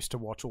mum used to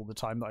watch all the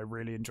time that I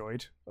really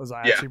enjoyed.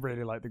 I actually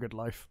really like The Good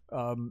Life.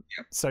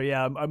 So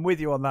yeah, I'm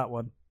with you on that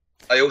one.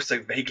 I also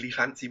vaguely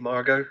fancy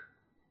Margot.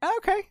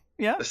 Okay,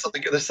 yeah.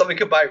 There's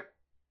something about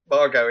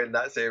Margot in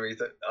that series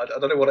that I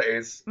don't know what it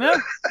is. No,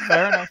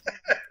 fair enough.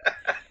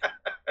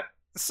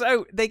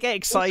 So they get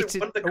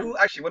excited.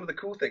 Also, one of the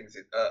cool things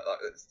is,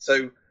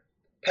 so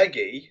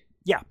Peggy,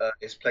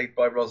 is played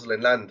by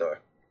Rosalind Lander.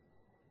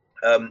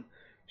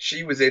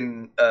 She was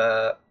in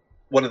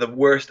one of the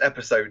worst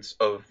episodes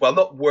of, well,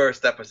 not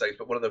worst episodes,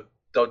 but one of the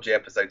dodgy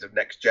episodes of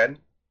Next Gen.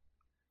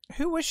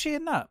 Who was she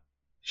in that?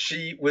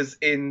 She was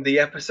in the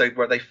episode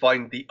where they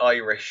find the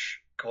Irish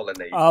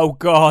colony. Oh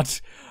God!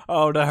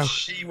 Oh no!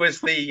 She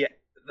was the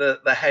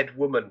head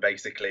woman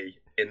basically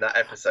in that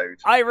episode.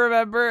 I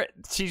remember.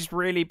 She's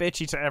really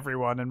bitchy to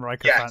everyone, and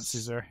Riker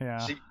fancies her.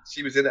 Yeah,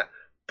 she was in it.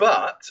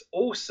 But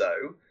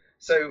also,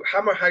 so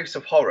Hammer House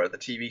of Horror, the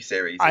TV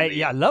series.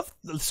 I love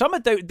some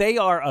of those. They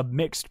are a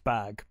mixed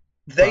bag.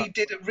 They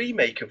did a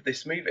remake of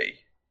this movie.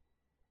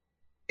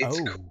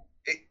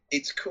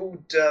 It's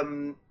called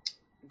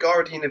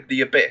Guardian of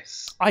the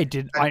Abyss. I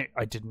didn't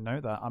know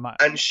that.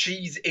 And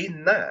she's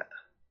in that.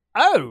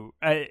 Oh,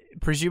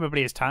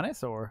 presumably as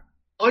Tanis, or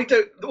I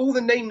don't. All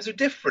the names are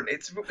different.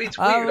 It's weird.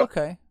 Oh,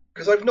 okay.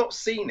 Because I've not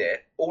seen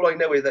it. All I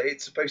know is that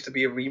it's supposed to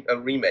be a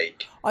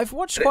remake. I've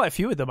watched quite a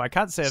few of them. I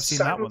can't say I've seen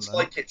that one. Sounds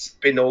like it's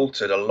been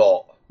altered a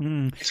lot.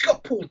 It's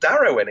got Paul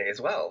Darrow in it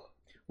as well.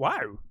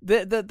 Wow.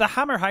 The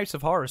Hammer House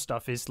of Horror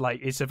stuff is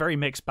it's a very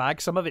mixed bag.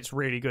 Some of it's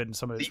really good and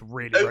some of it's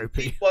really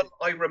ropey. The one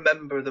I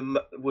remember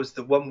was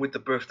the one with the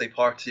birthday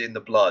party in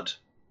the blood.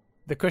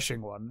 The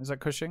Cushing one. Is that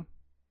Cushing?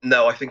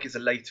 No, I think it's a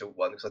later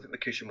one because I think the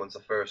Cushing one's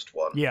the first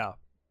one. Yeah,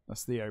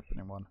 that's the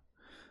opening one.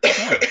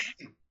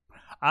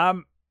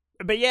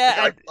 But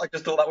yeah, I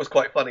just thought that was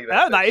quite funny.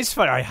 That is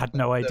funny. I had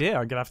no idea.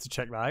 I'm gonna have to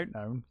check that out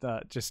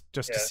now. Just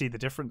to see the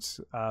difference.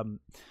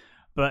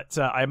 But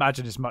I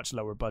imagine it's much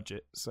lower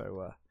budget.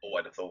 So.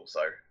 I'd have thought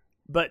so.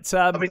 But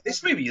I mean,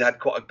 this movie's had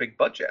quite a big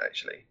budget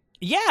actually.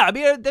 Yeah, I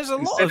mean, there's a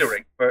lot.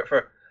 Considering but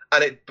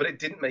it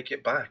didn't make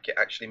it back. It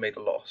actually made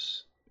a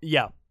loss.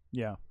 Yeah.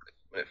 When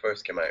it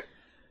first came out.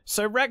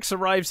 So Rex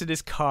arrives in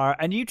his car,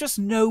 and you just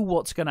know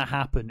what's going to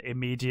happen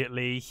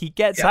immediately. He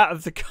gets out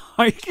of the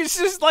car. It's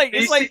just like,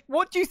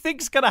 what do you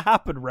think's going to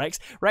happen, Rex?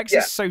 Rex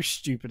is so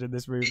stupid in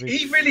this movie.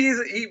 He really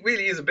is. He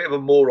really is a bit of a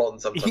moron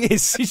sometimes. He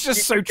is. He's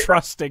just so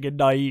trusting and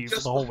naive the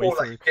whole way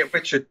through. You get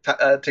Richard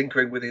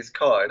tinkering with his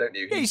car, don't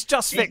you? He's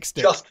just fixed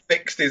it. Just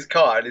fixed his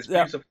car, and his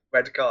beautiful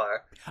red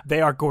car.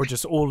 They are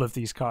gorgeous. All of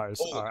these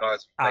cars are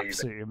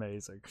absolutely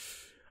amazing.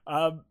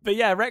 But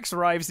yeah, Rex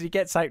arrives and he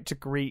gets out to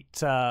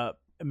greet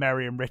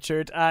Mary and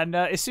Richard, and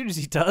as soon as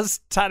he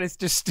does, Tanis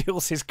just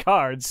steals his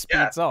car and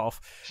speeds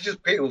off. She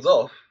just peels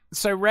off.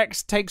 So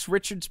Rex takes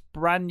Richard's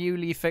brand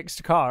newly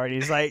fixed car and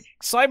he's like,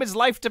 Simon's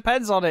life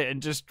depends on it,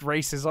 and just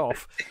races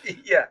off.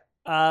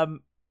 Then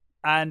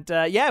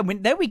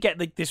we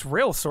get this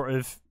real sort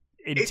of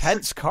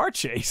intense car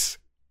chase.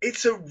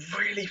 It's a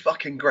really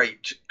fucking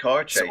great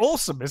car chase. It's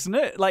awesome, isn't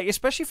it?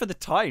 Especially for the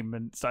time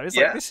and stuff. It's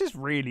this is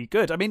really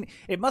good. I mean,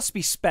 it must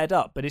be sped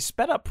up, but it's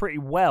sped up pretty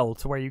well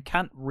to where you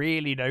can't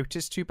really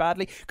notice too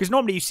badly. Because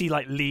normally you see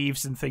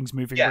leaves and things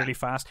moving really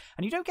fast,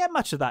 and you don't get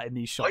much of that in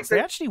these shots. They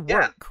actually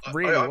work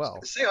really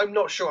well. I'm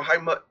not sure how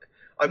much.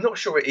 I'm not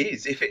sure it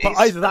is. If it but is,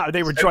 either that or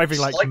they were driving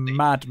like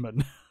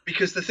madmen.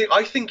 because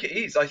I think it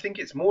is. I think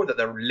it's more that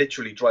they're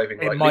literally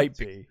driving. It might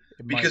be.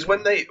 Because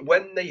when they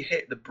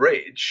hit the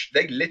bridge,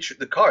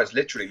 the cars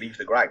literally leave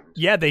the ground.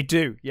 Yeah, they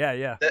do.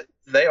 Yeah.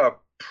 They are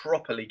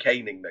properly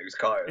caning those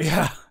cars.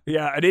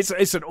 Yeah, and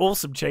it's an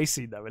awesome chase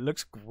scene though. It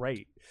looks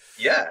great.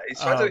 Yeah,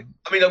 it's. I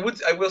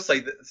will say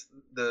that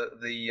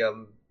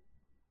the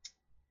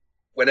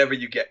whenever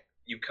you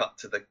cut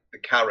to the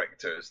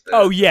characters.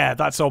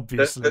 That's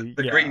obviously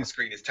the green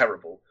screen is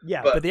terrible.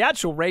 Yeah, but the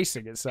actual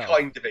racing itself,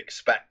 kind of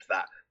expect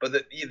that. But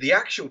the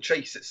actual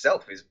chase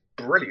itself is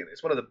brilliant.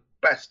 It's one of the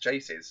best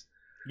chases.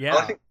 Yeah, and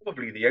I think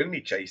probably the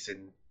only chase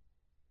in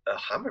a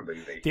Hammer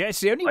movie. Yeah, it's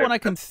the only one I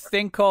can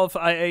think of.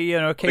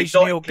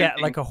 Occasionally you'll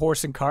get like a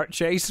horse and cart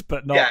chase,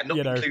 but not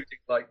including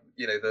like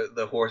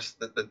the horse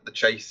the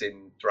chase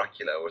in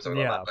Dracula or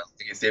something like that. I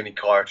think it's the only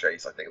car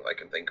chase I think that I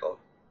can think of.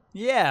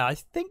 Yeah, I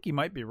think you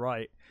might be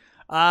right.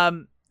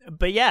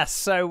 But yeah,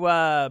 so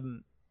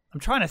I'm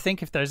trying to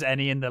think if there's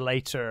any in the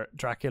later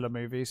Dracula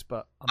movies,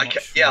 but I'm not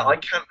sure. Yeah, I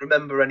can't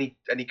remember any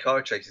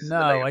car chases.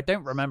 No, I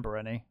don't remember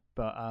any,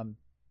 but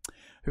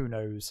who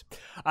knows?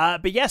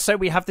 But yeah, so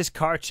we have this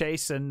car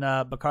chase, and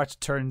McCarter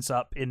turns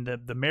up in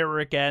the mirror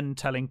again,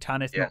 telling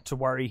Tanith not to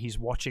worry. He's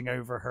watching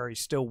over her.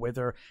 He's still with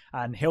her,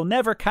 and he'll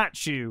never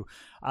catch you.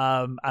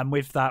 And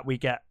with that, we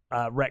get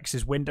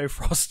Rex's window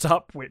frost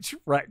up, which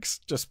Rex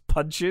just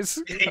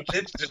punches. He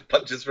literally just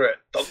punches for it.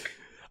 Dunk.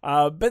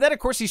 But then, of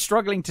course, he's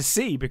struggling to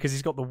see because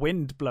he's got the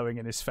wind blowing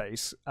in his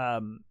face,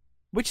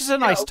 which is a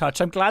nice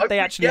touch. I'm glad they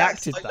actually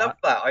acted that.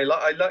 I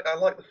love that. I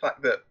like the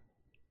fact that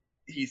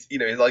he's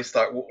his eyes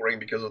start watering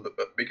because of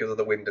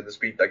the wind and the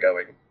speed they're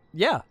going.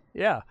 Yeah.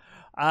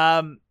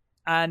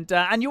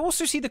 And you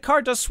also see the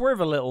car does swerve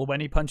a little when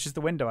he punches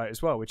the window out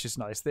as well, which is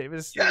nice. It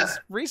was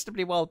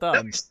reasonably well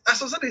done.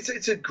 That's what I said.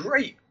 It's a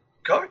great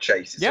car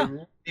chase. It's a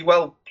really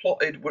well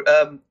plotted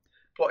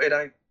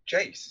out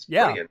chase. It's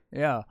brilliant.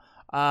 Yeah.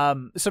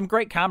 Some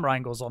great camera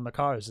angles on the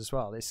cars as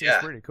well. It's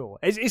really cool.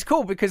 It's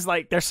cool because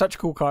like they're such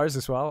cool cars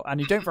as well, and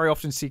you don't very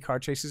often see car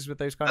chases with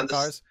those kind of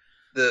cars.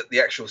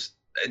 The actual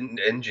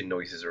engine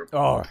noises are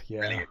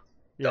brilliant.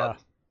 Yeah.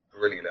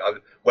 Brilliant.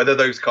 Whether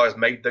those cars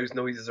made those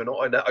noises or not,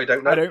 I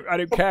don't know. I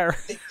don't care.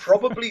 They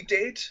probably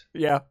did.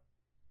 Yeah.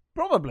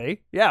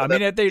 Probably. Yeah. But I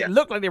mean, they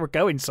looked like they were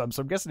going so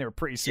I'm guessing they were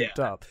pretty souped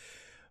up.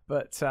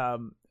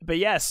 But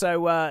yeah,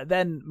 so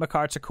then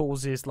McCarter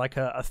causes like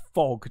a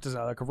fog, doesn't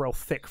it? Like a real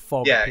thick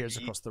fog appears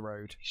across the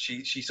road.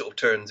 She sort of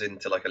turns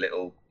into like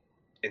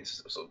into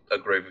sort of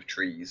a grove of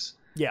trees.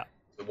 Yeah.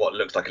 What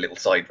looks like a little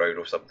side road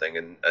or something,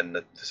 and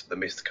the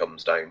mist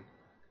comes down.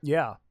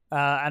 Yeah.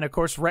 And of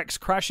course Rex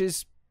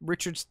crashes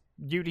Richard's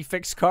newly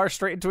fixed car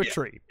straight into a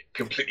tree.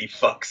 Completely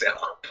fucks it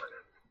up.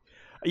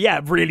 Yeah,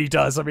 it really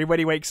does. I mean, when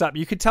he wakes up,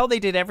 you could tell they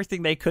did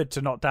everything they could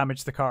to not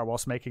damage the car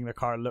whilst making the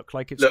car look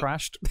like it's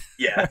crashed.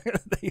 Yeah.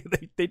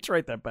 they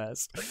tried their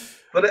best.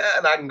 Put it at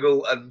an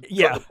angle and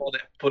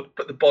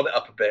put the bonnet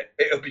up a bit.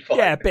 It'll be fine.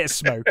 Yeah, a bit of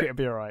smoke. It'll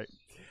be all right.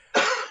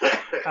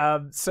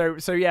 So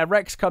yeah,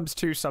 Rex comes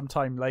to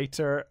sometime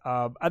later,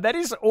 and then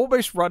he's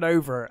almost run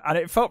over, and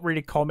it felt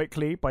really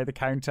comically by the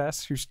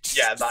Countess, who's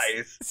just, that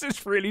is. It's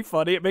just really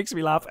funny. It makes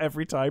me laugh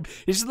every time.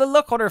 It's just the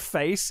look on her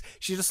face.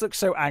 She just looks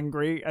so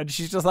angry, and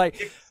she's just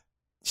like,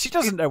 she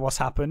doesn't know what's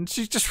happened.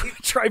 She's just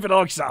driving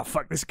along. She's like, oh,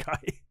 fuck this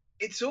guy.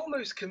 It's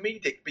almost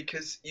comedic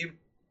because you've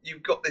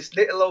got this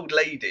little old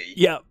lady,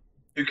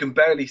 who can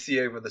barely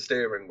see over the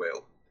steering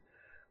wheel,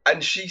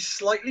 and she's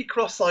slightly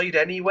cross-eyed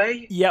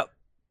anyway. Yep.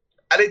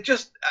 And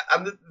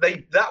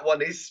that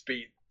one is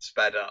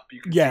sped up. You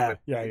can see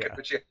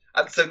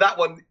and so that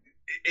one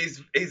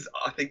is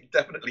I think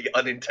definitely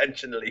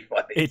unintentionally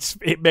funny.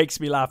 It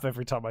makes me laugh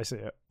every time I see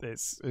it.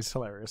 It's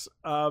hilarious.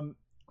 But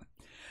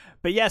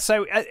yeah,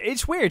 so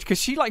it's weird because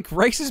she like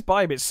races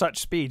by him at such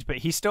speed, but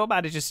he still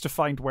manages to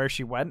find where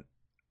she went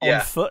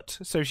on foot.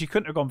 So she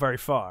couldn't have gone very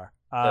far.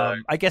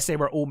 I guess they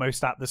were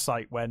almost at the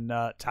site when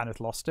Tanith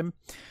lost him.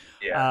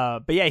 Yeah.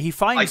 But yeah, he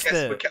finds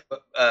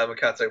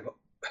Makato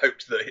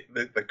hoped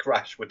that the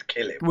crash would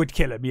kill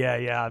him.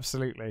 Yeah,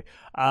 absolutely.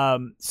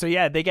 So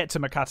yeah, they get to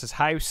Makata's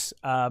house,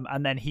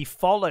 and then he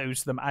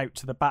follows them out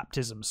to the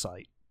baptism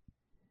site.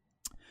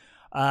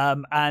 Where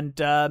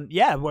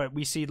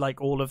we see like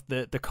all of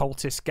the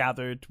cultists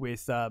gathered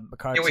with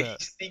Makata. Yeah,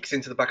 he sneaks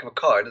into the back of a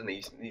car, doesn't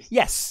he?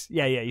 Yes,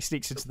 he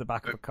sneaks into the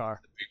back of a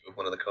car.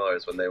 One of the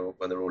cars when they're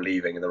all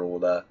leaving, and they're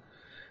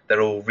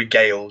all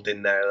regaled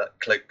in their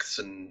cloaks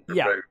and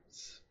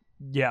robes.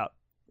 Yeah.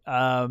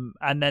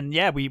 And then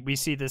we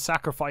see the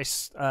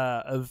sacrifice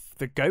of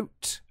the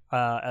goat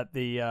at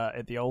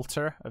the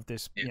altar of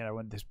this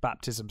this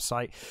baptism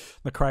site.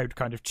 The crowd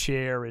kind of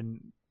cheer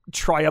and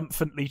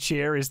triumphantly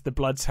cheer as the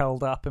blood's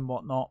held up and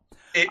whatnot.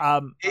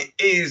 It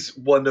is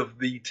one of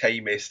the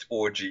tamest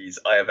orgies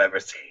I have ever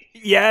seen.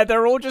 Yeah,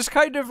 they're all just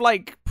kind of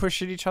like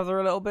pushing each other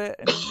a little bit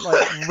and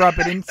like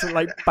rubbing into,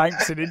 like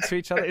bouncing into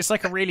each other. It's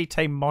like a really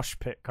tame mosh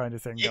pit kind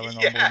of thing going on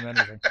more than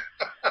anything.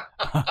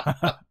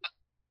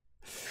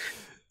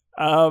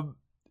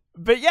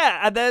 But yeah,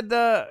 and then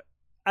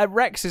And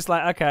Rex is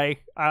like, okay,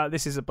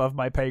 this is above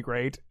my pay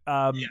grade,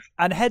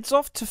 and heads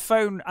off to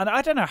phone. And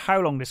I don't know how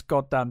long this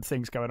goddamn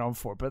thing's going on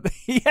for, but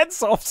he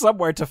heads off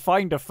somewhere to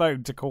find a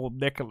phone to call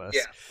Nicholas.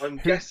 Yeah, I'm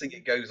guessing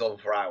it goes on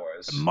for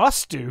hours.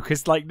 Must do,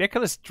 because like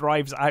Nicholas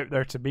drives out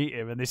there to meet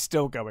him, and it's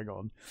still going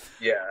on.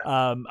 Yeah.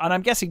 And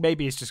I'm guessing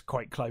maybe it's just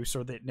quite close,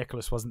 or that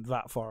Nicholas wasn't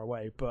that far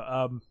away.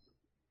 But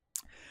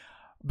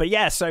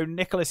yeah, so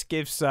Nicholas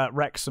gives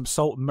Rex some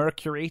salt and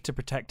mercury to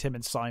protect him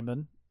and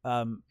Simon.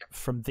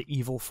 From the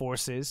evil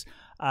forces,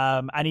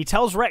 and he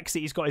tells Rex that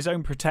he's got his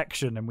own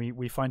protection, and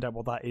we find out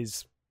what that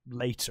is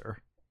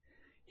later.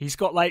 He's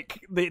got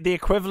like the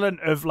equivalent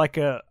of like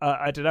a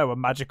I don't know, a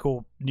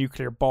magical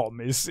nuclear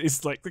bomb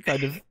is like the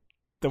kind of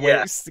the way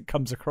it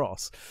comes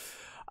across.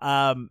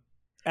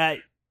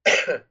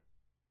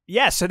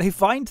 Yeah, so they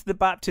find the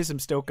baptism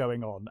still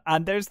going on,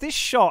 and there's this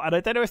shot, and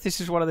I don't know if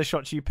this is one of the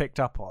shots you picked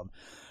up on,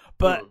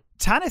 but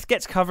Tanith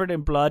gets covered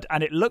in blood,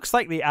 and it looks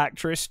like the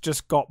actress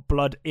just got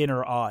blood in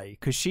her eye,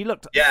 because she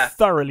looked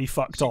thoroughly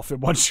fucked off in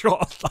one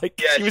shot.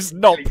 Like, she was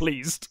not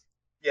pleased.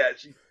 Yeah,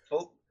 she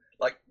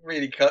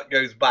really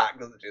goes back,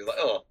 doesn't she? She's like,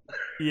 oh.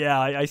 Yeah,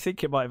 I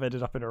think it might have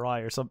ended up in her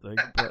eye or something.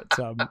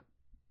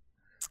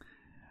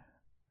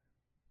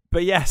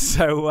 But yeah,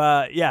 so,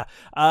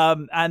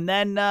 and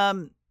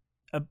then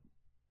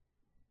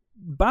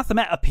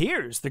Baphomet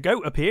appears, the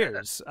goat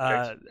appears,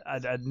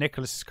 and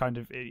Nicholas is kind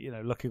of,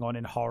 looking on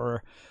in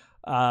horror.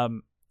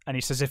 And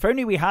he says, if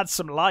only we had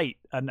some light.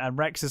 And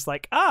Rex is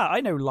like,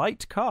 I know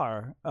light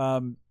car.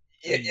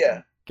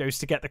 Goes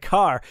to get the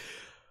car.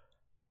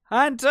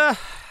 And,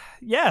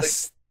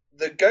 yes.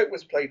 The goat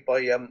was played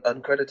by,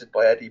 uncredited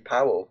by Eddie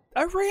Powell.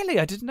 Oh, really?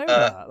 I didn't know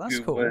that. That's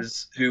cool.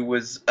 Who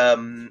was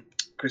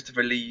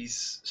Christopher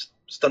Lee's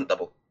stunt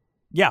double.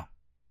 Yeah.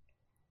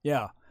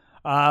 Yeah.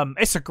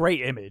 It's a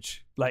great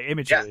image. Like,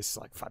 imagery is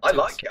like fantastic.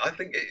 I like it. I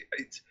think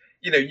it's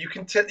you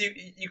can tell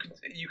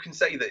you can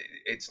say that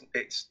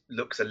it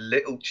looks a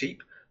little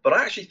cheap, but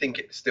I actually think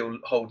it still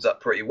holds up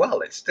pretty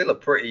well. It's still a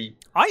pretty.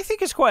 I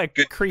think it's quite a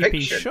good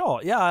creepy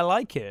shot. Yeah, I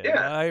like it.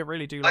 Yeah, I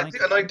really do like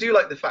it. And I do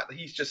like the fact that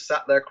he's just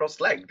sat there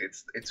cross-legged.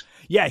 It's.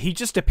 Yeah, he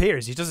just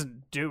appears. He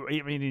doesn't do.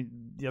 I mean, he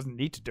doesn't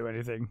need to do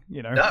anything.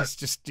 No. He's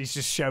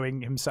just showing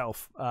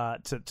himself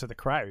to the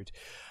crowd.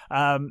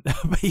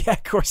 But yeah,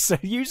 of course. So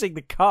using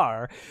the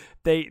car,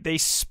 they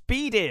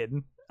speed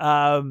in.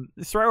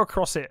 Throw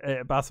across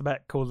it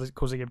Baphomet,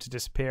 causing him to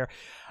disappear.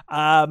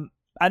 And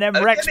then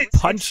Rex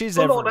punches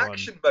everyone. Full on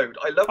action mode.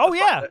 I love. Oh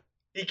yeah.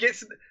 He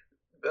gets.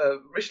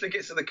 Richler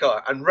gets in the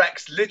car, and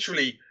Rex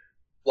literally,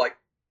 like,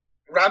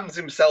 rams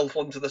himself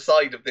onto the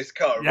side of this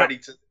car, ready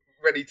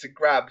to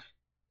grab.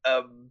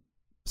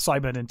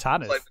 Simon and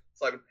Tanith.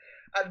 Simon,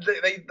 and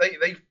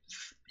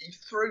he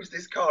throws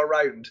this car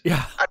around.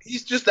 Yeah. And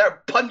he's just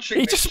there punching.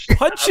 He just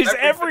punches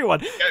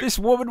everyone. This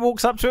woman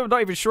walks up to him,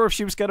 not even sure if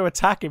she was going to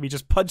attack him. He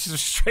just punches her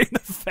straight in the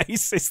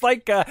face. It's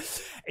like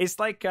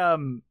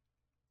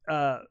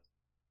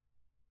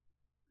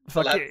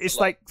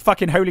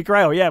fucking Holy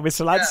Grail, with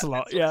Sir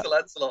Lancelot. Sir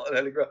Lancelot and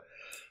Holy Grail.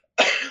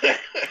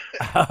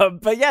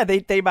 But yeah,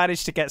 they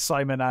managed to get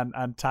Simon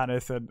and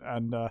Tanith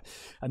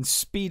and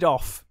speed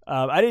off.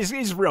 And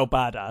it's real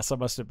badass, I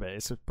must admit.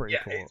 It's pretty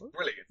cool. It's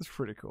brilliant. It's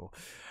pretty cool.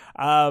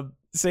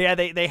 So yeah,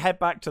 they head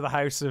back to the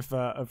house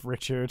of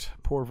Richard,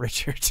 poor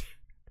Richard,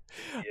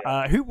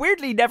 who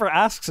weirdly never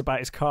asks about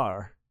his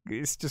car.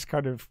 It's just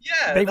kind of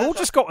they've all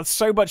just got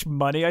so much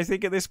money, I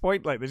think, at this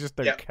point, like they just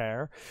don't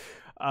care.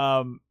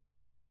 I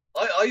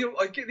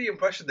get the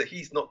impression that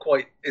he's not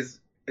quite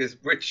as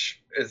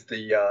rich as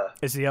the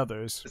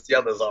others. As the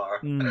others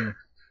are.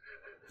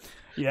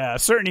 Yeah,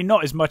 certainly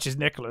not as much as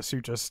Nicholas, who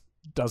just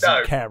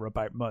doesn't care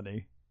about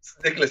money.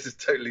 Nicholas is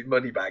totally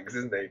moneybags,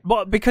 isn't he?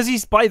 Well, because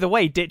he's, by the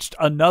way, ditched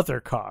another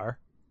car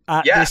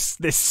at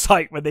this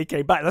site when they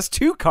came back. That's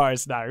 2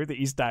 cars now that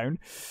he's down.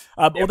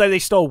 Although they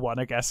stole one,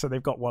 I guess, so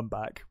they've got one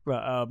back.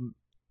 But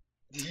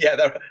yeah,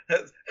 they're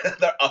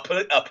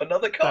up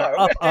another car.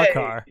 Up a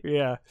car,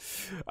 yeah.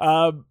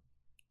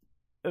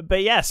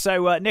 But yeah,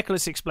 so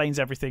Nicholas explains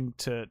everything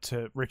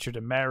to Richard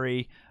and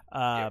Mary,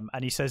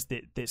 and he says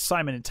that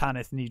Simon and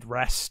Tanith need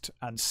rest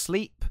and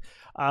sleep.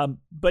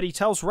 But he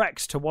tells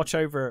Rex to watch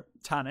over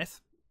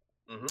Tanith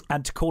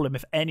and to call him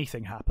if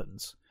anything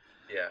happens.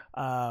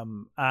 Yeah.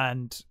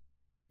 And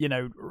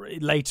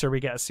later we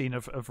get a scene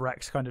of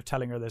Rex kind of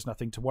telling her there's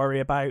nothing to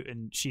worry about,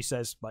 and she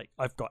says, like,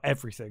 I've got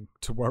everything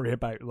to worry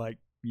about, like,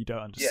 you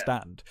don't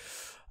understand.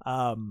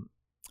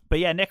 But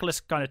yeah, Nicholas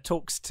kind of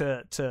talks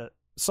to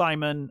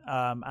Simon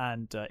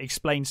and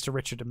explains to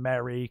Richard and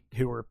Mary,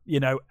 who are,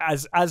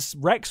 as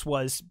Rex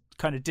was,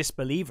 kind of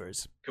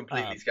disbelievers.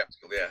 Completely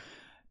skeptical, yeah.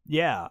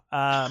 Yeah.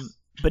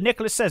 But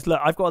Nicholas says, look,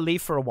 I've got to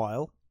leave for a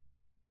while.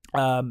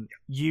 One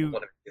of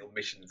your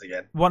missions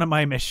again. One of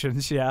my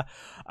missions, yeah.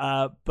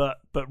 But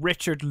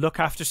Richard, look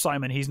after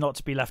Simon. He's not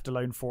to be left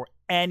alone for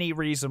any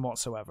reason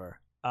whatsoever.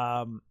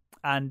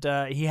 And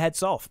he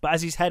heads off. But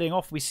as he's heading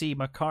off, we see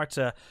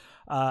MacArthur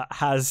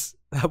has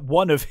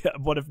one of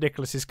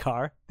Nicholas's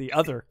car, the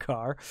other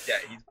car. Yeah,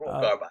 he's brought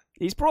a car back.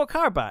 He's brought a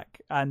car back,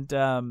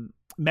 and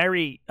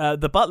Mary,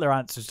 the butler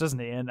answers, doesn't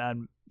he?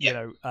 And you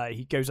know,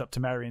 he goes up to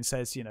Mary and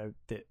says, you know,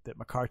 that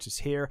McCarter's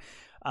here.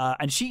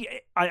 And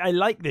I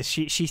like this.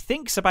 She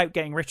thinks about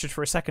getting Richard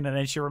for a second, and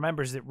then she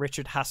remembers that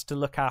Richard has to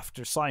look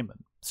after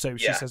Simon. So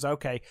she says,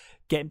 okay,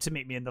 get him to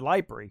meet me in the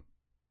library.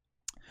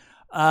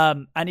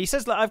 And he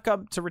says, look, I've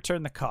come to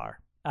return the car.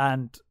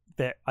 And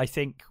that I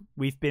think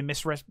we've been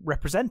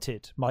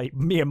misrepresented.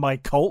 Me and my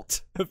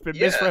cult have been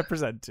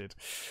misrepresented.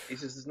 He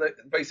says,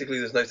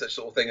 there's no such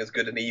sort of thing as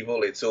good and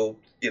evil. It's all,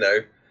 you know,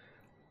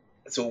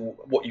 it's all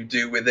what you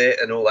do with it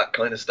and all that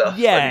kind of stuff.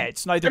 Yeah,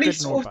 it's neither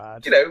good nor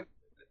bad. You know,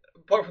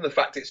 apart from the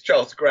fact it's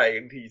Charles Gray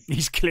and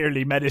he's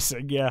clearly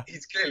menacing. Yeah,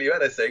 he's clearly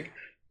menacing.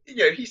 You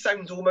know, he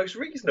sounds almost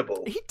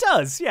reasonable. He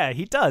does. Yeah,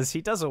 he does.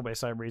 He does almost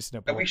sound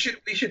reasonable. And we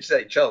should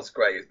say Charles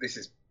Gray. This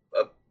is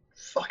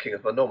fucking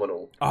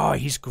phenomenal. Oh,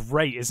 he's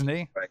great, isn't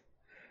he? Right.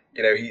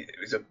 You know,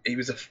 he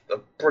was a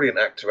brilliant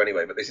actor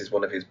anyway, but this is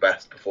one of his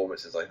best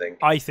performances, I think.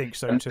 I think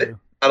so too.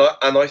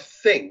 And I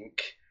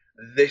think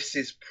this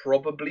is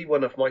probably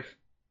one of my,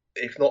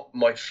 if not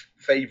my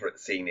favourite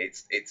scene.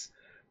 It's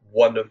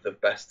one of the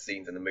best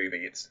scenes in the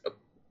movie. It's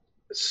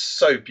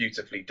so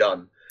beautifully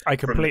done. I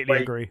completely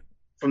agree.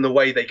 From the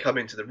way they come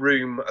into the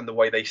room and the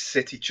way they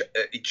sit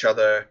each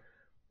other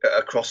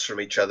across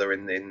from each other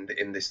in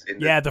this.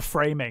 The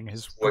framing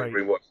is great.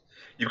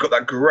 You've got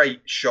that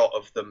great shot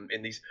of them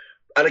in these,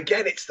 and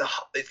again, it's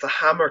the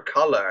hammer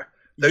color.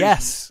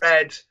 Those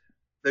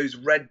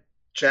red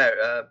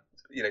chair,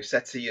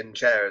 settee and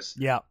chairs.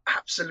 Yeah,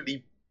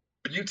 absolutely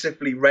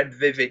beautifully red,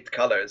 vivid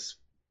colors.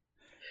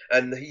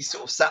 And he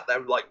sort of sat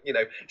there, like, you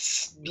know,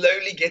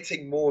 slowly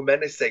getting more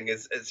menacing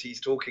as he's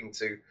talking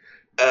to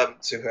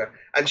her,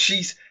 and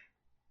she's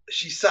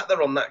sat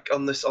there on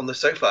the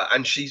sofa,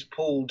 and she's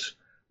pulled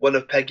one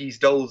of Peggy's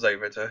dolls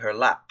over to her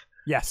lap.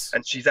 Yes.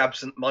 And she's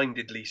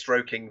absent-mindedly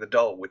stroking the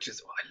doll, which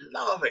is, I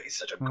love it. It's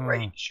such a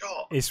great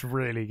shot. It's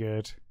really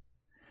good.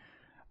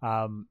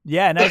 And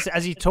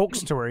as he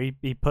talks to her,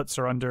 he puts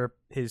her under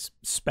his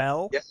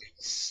spell. Yeah,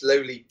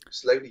 slowly,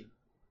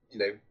 you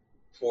know,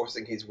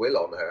 forcing his will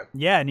on her.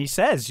 Yeah, and he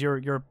says,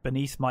 "You're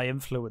beneath my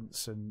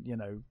influence, and you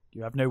know,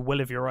 you have no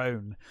will of your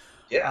own."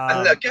 Yeah,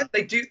 and again,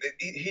 they do.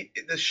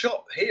 The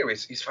shot here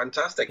is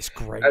fantastic. It's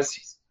great.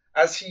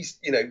 As he's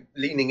you know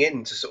leaning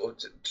in to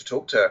sort of to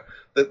talk to her,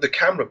 the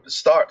camera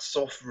starts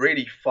off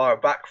really far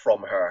back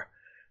from her,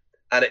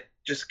 and it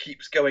just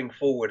keeps going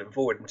forward and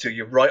forward until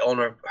you're right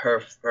on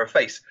her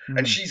face,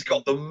 and she's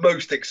got the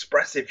most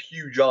expressive,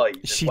 huge eyes.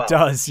 She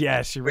does,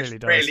 yeah, she really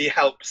does. Really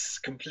helps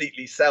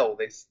completely sell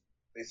this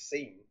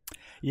scene.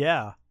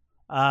 Yeah.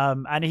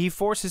 And he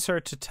forces her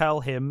to tell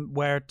him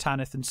where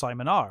Tanith and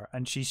Simon are,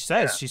 and she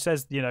says,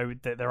 you know,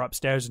 that they're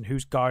upstairs and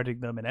who's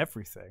guarding them and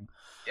everything.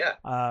 Yeah,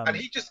 and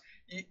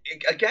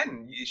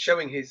again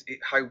showing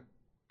how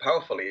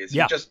powerful he is.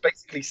 He just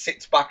basically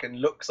sits back and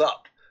looks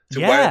up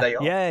to where they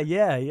are.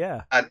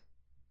 Yeah. And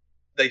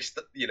they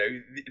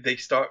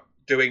start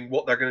doing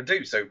what they're going to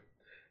do. So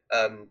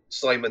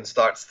Simon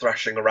starts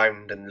thrashing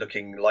around and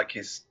looking like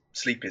his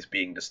sleep is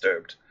being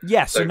disturbed.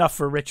 Yes, so, enough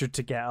for Richard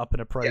to get up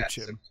and approach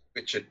him. So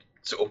Richard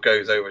sort of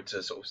goes over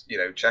to sort of, you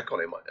know, check on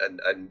him,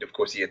 and of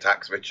course he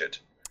attacks Richard.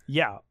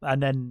 Yeah,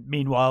 and then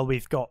meanwhile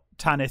we've got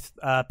Tanith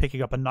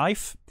picking up a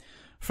knife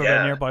from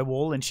a nearby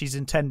wall, and she's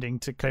intending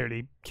to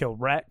clearly kill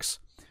Rex.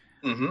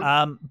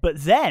 Mm-hmm.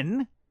 But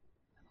then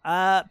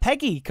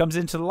Peggy comes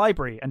into the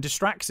library and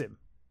distracts him.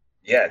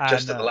 Yeah,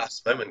 just at the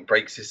last moment,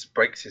 breaks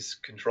his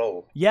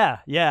control. Yeah,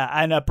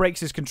 and breaks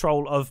his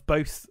control of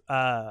both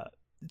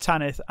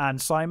Tanith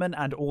and Simon,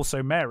 and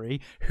also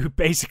Mary, who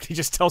basically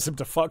just tells him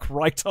to fuck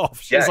right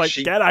off. She's like,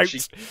 get out.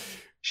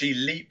 She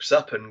leaps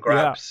up and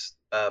grabs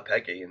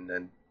Peggy, and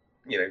then,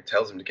 you know,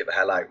 tells him to get the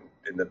hell out.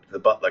 And the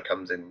butler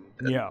comes in.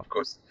 And of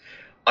course,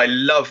 I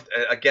loved,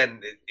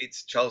 again,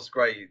 it's Charles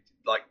Gray,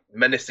 like,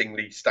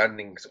 menacingly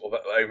standing sort of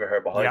over her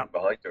behind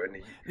her.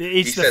 And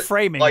he says,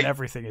 framing and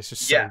everything is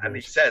just so good. And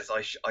he says,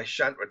 I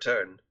shan't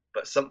return,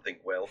 but something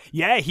will.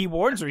 Yeah, he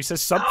warns her. He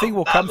says something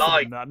will come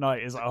from him that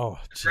night. Is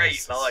great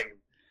Jesus. line.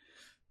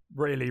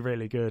 Really,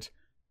 really good.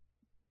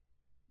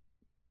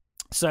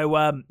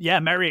 So,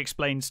 Mary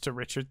explains to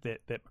Richard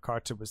that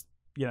McCarter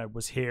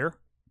was here.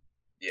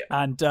 Yeah.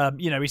 And,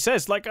 he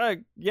says, like,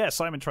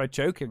 Simon tried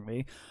joking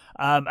me.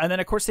 And then,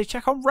 of course, they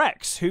check on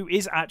Rex, who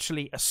is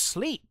actually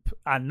asleep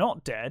and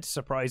not dead,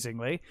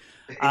 surprisingly.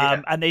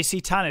 And they see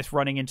Tanith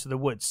running into the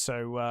woods.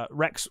 So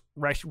Rex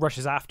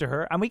rushes after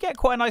her. And we get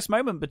quite a nice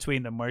moment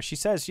between them where she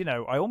says, you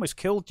know, I almost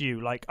killed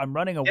you. Like, I'm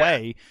running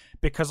away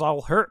because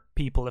I'll hurt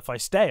people if I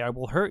stay. I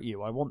will hurt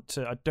you. I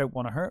don't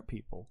want to hurt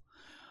people.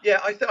 Yeah,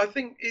 I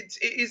think it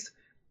is.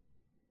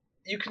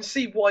 You can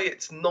see why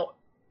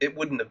it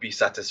wouldn't be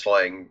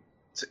satisfying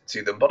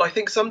to them. But I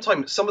think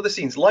sometimes some of the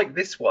scenes like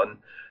this one,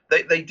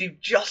 they do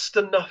just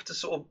enough to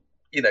sort of,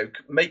 you know,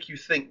 make you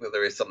think that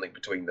there is something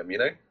between them, you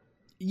know?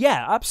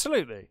 Yeah,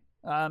 absolutely.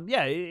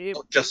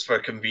 Not just for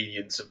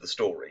convenience of the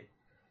story.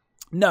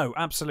 No,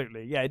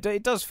 absolutely. Yeah,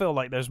 it does feel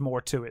like there's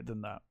more to it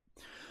than that.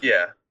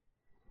 Yeah.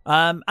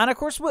 And of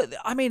course,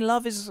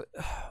 love is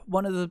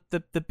one of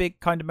the big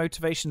kind of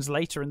motivations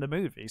later in the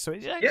movie. So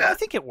I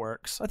think it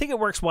works. I think it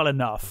works well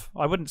enough.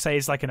 I wouldn't say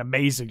it's like an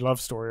amazing love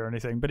story or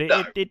anything, but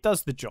it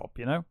does the job,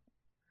 you know?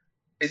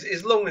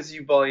 As long as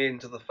you buy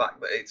into the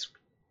fact that it's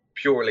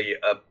purely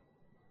a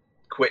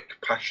quick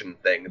passion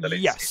thing, that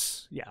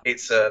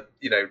it's a,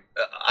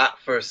 at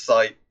first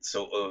sight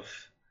sort of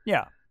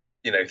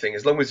thing.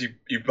 As long as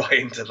you buy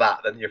into that,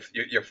 then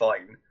you're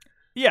fine.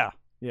 Yeah.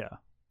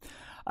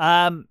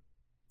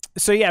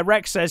 So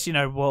Rex says,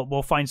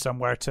 we'll find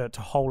somewhere to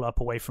hole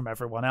up away from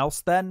everyone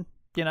else then,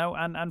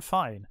 and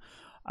fine.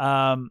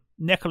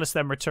 Nicholas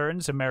then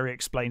returns and Mary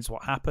explains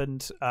what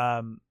happened,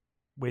 and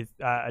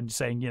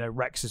saying,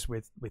 Rex is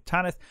with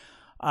Tanith.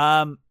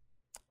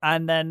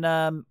 And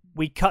then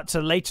we cut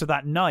to later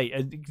that night,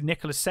 and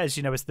Nicholas says,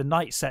 as the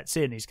night sets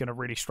in, he's going to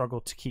really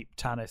struggle to keep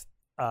Tanith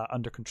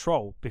under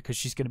control because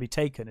she's going to be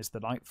taken as the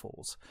night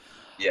falls.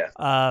 Yeah.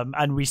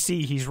 And we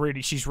see she's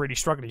really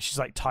struggling. She's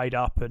like tied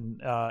up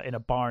and in a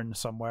barn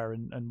somewhere,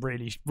 and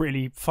really,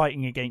 really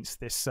fighting against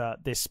this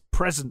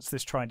presence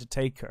that's trying to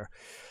take her.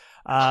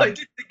 I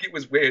did think it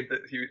was weird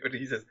that when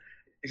he says,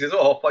 "Oh,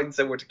 I'll find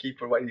somewhere to keep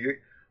her away."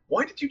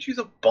 Why did you choose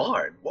a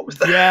barn? What was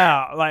that?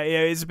 Yeah,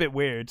 it's a bit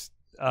weird.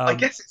 I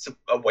guess it's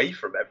away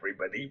from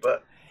everybody,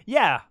 but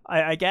yeah,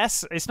 I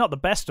guess it's not the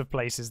best of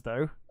places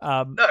though.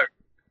 No.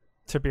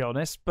 To be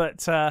honest, but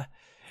so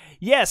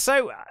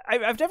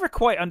I've never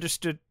quite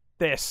understood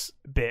this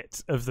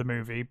bit of the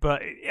movie,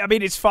 but I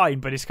mean it's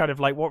fine. But it's kind of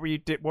like, what were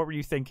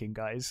you thinking,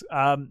 guys?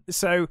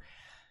 So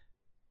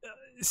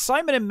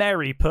Simon and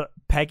Mary put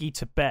Peggy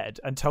to bed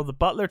and tell the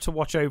butler to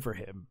watch over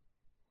him.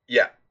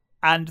 Yeah.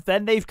 And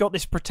then they've got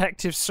this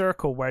protective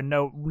circle where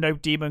no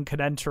demon can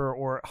enter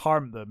or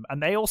harm them,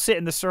 and they all sit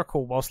in the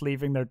circle whilst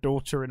leaving their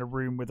daughter in a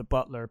room with a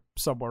butler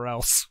somewhere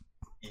else.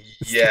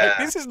 Yeah, like,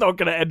 this is not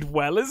going to end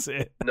well, is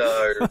it?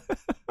 No,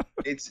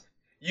 it's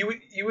you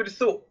would have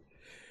thought.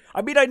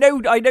 I mean, I know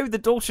the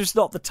daughter's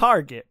not the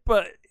target,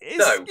 but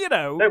but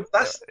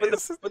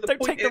the don't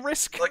point take is, the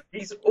risk. Like,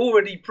 he's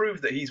already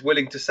proved that he's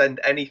willing to send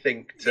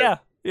anything to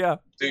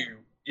do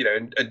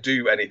and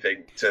do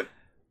anything to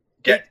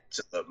get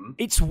to them.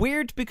 It's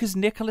weird because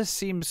Nicholas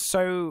seems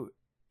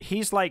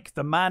he's like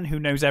the man who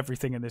knows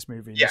everything in this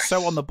movie. Yes. He's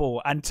so on the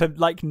ball, and to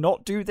like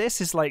not do this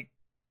is like,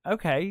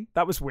 okay,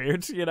 that was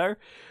weird, Yeah,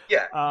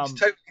 he's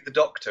totally the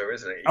Doctor,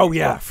 isn't he? Oh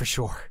yeah, for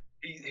sure.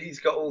 He's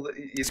got all the.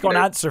 He's got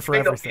an answer for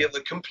everything. He may not be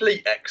the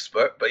complete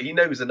expert, but he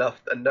knows enough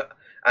and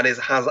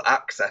has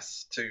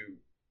access to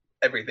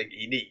everything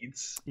he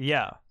needs.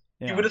 Yeah.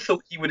 You would have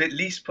thought he would at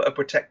least put a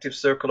protective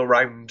circle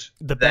around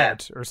the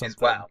bed or something.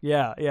 As well.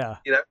 Yeah.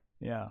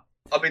 Yeah.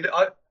 I mean,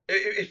 I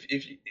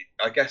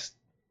guess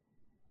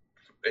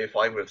if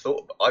I would have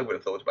thought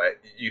about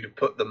it, you'd have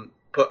put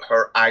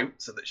her out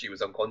so that she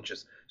was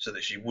unconscious, so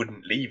that she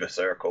wouldn't leave a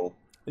circle.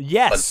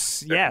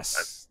 Yes.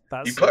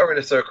 You put her in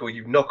a circle,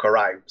 you knock her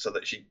out so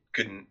that she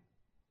couldn't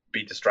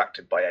be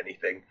distracted by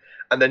anything,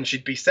 and then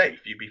she'd be safe.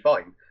 You'd be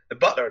fine. The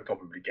butler would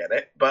probably get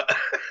it, but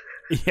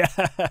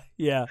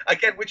yeah.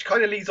 Again, which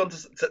kind of leads on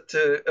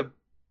to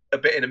a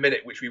bit in a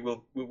minute, which we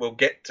will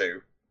get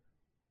to.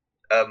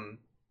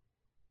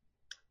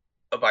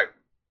 About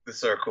the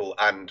circle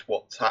and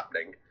what's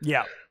happening.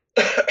 Yeah.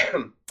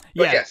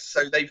 Yes,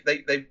 so they've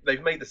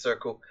made the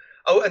circle.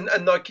 Oh, and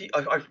Nike,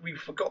 we've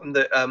forgotten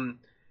that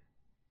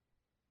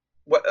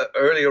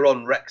earlier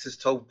on Rex has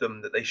told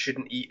them that they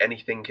shouldn't eat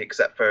anything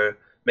except for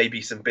maybe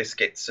some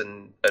biscuits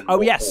and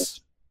yes.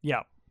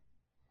 Yeah.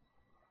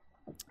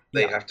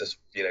 They have to,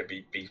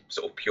 be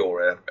sort of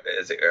pure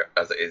as it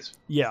is.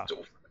 Yeah.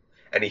 Sort of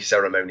any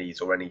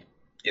ceremonies or any,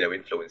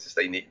 influences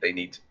they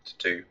need to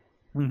do.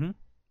 Mm-hmm.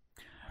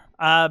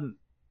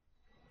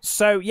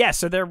 So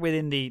they're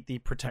within the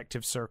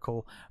protective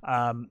circle.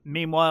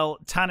 Meanwhile,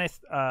 Tanith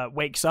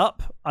wakes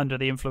up under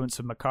the influence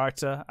of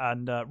McCarter,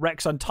 and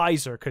Rex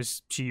unties her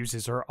because she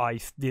uses her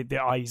the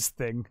eyes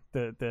thing,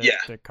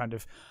 the kind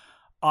of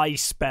eye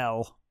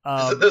spell.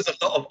 There's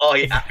a lot of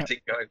eye acting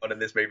going on in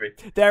this movie.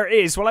 There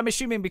is. Well, I'm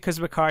assuming because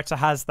McCarter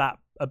has that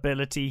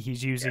ability,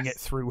 he's using it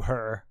through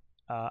her.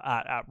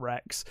 At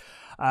Rex,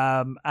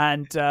 and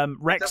Rex.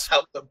 It does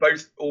help that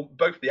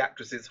both the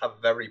actresses have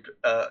very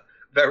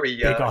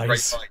great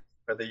eyes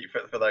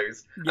for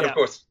those, and of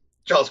course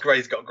Charles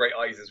Gray's got great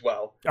eyes as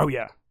well. Oh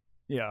yeah.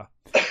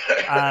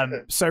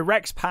 So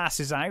Rex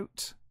passes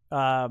out,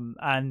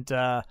 and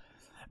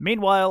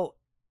meanwhile,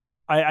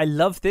 I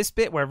love this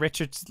bit where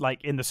Richard's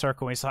like in the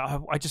circle and he's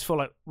like, I just feel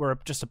like we're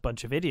just a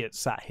bunch of idiots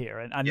sat here,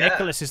 and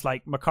Nicholas is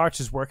like,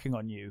 McCarter's working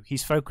on you.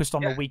 He's focused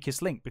on the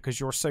weakest link because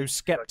you're so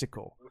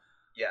skeptical.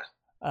 Yeah.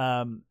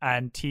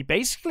 And he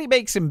basically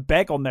makes him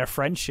beg on their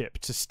friendship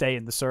to stay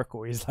in the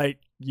circle. He's like,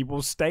 you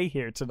will stay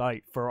here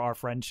tonight for our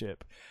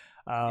friendship.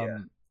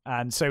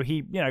 And so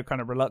he,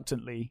 kind of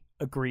reluctantly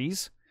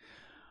agrees.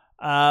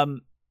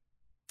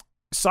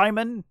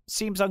 Simon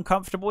seems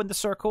uncomfortable in the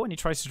circle and he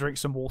tries to drink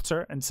some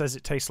water and says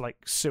it tastes like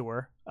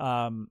sewer.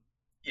 And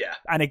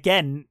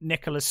again,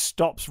 Nicholas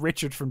stops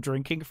Richard from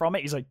drinking from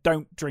it. He's like,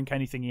 don't drink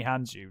anything he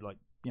hands you. Like,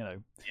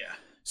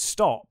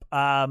 stop.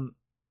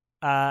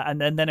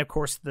 And then of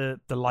course the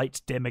lights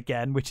dim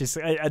again, which is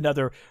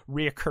another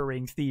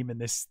reoccurring theme in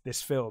this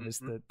film, is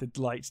the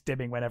lights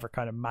dimming whenever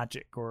kind of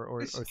magic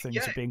or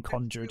things are being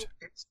conjured.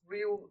 It's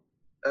real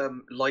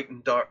light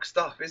and dark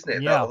stuff, isn't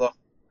it? Yeah.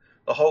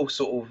 The whole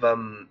sort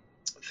of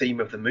theme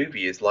of the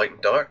movie is light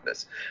and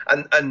darkness,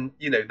 and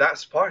you know,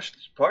 that's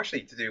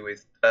partially to do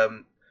with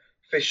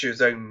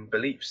Fisher's own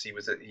beliefs. He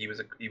was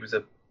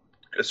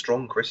a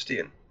strong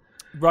Christian,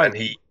 right? And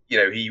he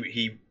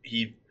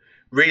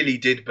really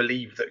did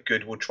believe that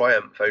good would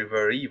triumph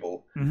over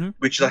evil,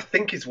 which I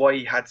think is why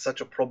he had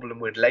such a problem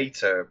with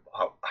later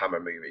Hammer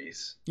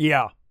movies.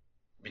 Yeah,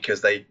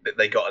 because they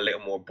got a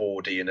little more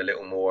bawdy and a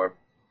little more,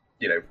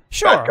 you know,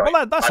 sure.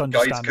 Well, that's bad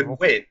understandable. Guys can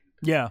win.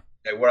 Yeah.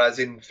 You know, whereas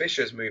in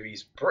Fisher's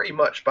movies, pretty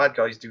much bad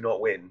guys do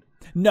not win.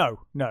 No.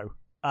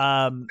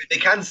 They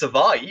can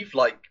survive,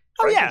 like.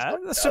 Oh yeah,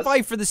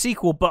 survive for the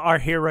sequel, but our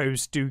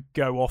heroes do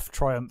go off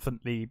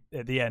triumphantly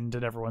at the end,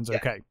 and everyone's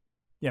okay.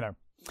 You know.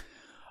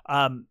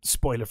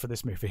 Spoiler for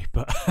this movie,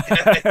 but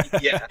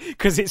yeah,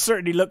 because it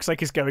certainly looks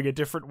like it's going a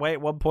different way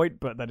at one point,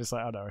 but then it's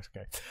like, oh no, it's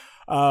okay.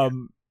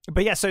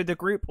 But yeah, so the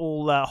group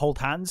all hold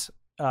hands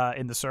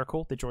in the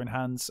circle. They join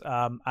hands,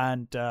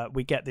 and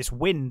we get this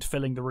wind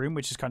filling the room,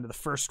 which is kind of the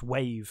first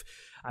wave,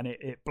 and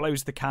it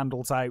blows the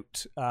candles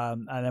out.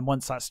 And then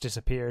once that's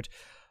disappeared,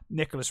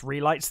 Nicholas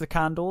relights the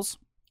candles,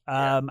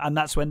 and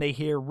that's when they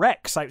hear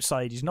Rex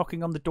outside. He's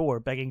knocking on the door,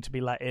 begging to be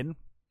let in.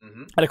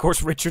 And of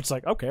course, Richard's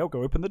like, "Okay, I'll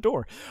go open the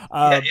door."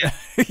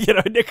 You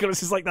know,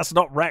 Nicholas is like, "That's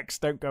not Rex.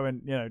 Don't go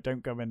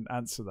and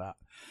answer that."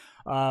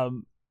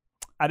 And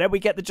then we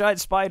get the giant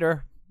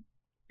spider.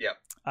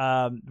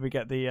 Yeah. We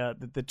get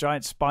the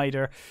giant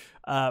spider,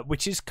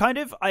 which is kind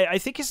of I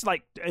think it's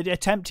like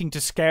attempting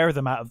to scare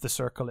them out of the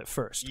circle at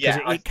first.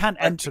 Yeah, it can't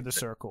enter the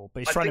circle,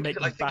 but it's trying to make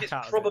them back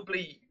out.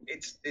 Probably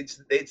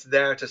it's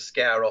there to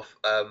scare off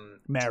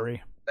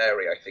Mary.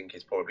 Mary, I think,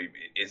 is probably,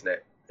 isn't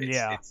it?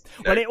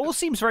 Well, it all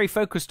seems very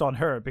focused on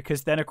her,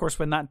 because then, of course,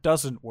 when that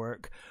doesn't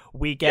work,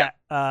 we get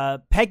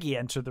Peggy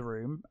enter the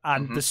room,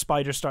 and the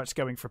spider starts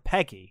going for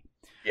Peggy.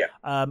 Yeah.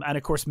 And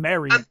of course,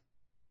 Mary. And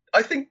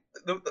I think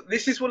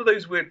this is one of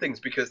those weird things,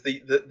 because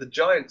the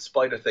giant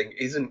spider thing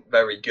isn't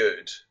very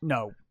good.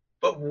 No.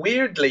 But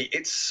weirdly,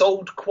 it's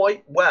sold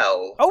quite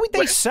well. Oh,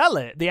 they sell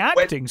it. The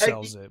acting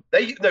sells it.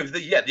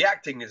 The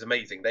acting is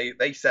amazing.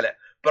 They sell it.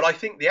 But I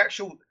think the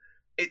actual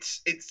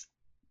it's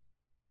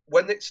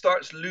when it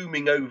starts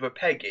looming over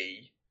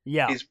Peggy,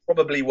 is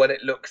probably when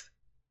it looks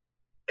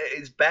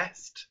its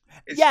best.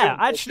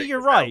 Actually,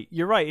 you're right.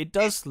 You're right. It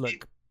does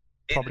look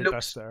probably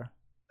best there.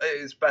 It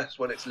is best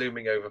when it's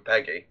looming over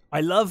Peggy.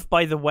 I love,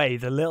 by the way,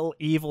 the little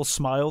evil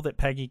smile that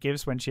Peggy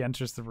gives when she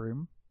enters the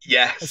room.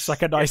 Yes. It's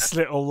like a nice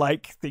little,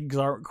 like, things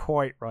aren't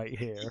quite right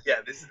here.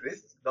 Yeah, this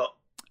is not...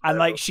 And,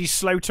 like, she's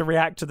slow to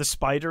react to the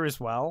spider as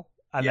well.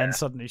 And then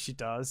suddenly she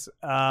does.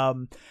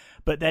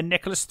 But then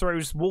Nicholas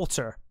throws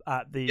water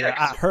at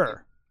at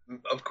her.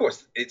 Of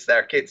course, it's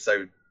their kids,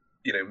 so,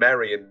 you know,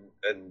 Mary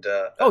and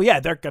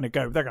they're gonna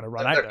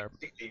run out there.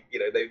 You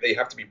know, they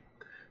have to be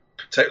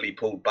totally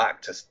pulled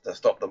back to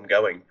stop them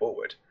going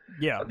forward.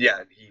 Yeah. And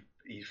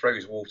he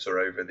throws water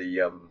over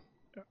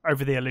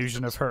the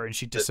illusion of her, and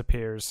she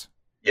disappears.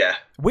 Yeah.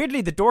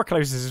 Weirdly, the door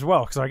closes as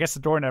well, because I guess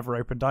the door never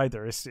opened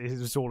either. It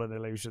was all an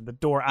illusion. The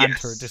door and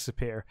her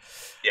disappear.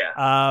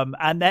 Yeah.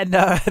 And then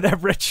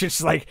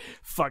Richard's like,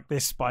 "Fuck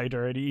this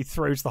spider," and he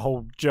throws the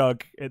whole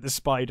jug at the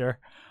spider,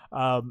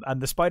 and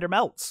the spider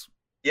melts.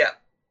 Yeah.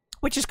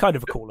 Which is kind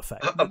of a cool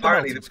effect.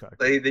 Apparently,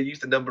 they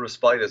used a number of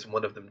spiders, and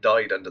one of them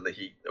died under the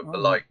heat of the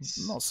lights.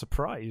 I'm not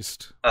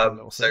surprised.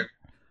 So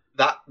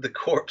the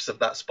corpse of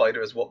that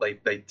spider is what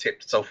they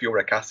tipped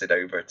sulfuric acid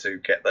over to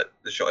get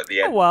the shot at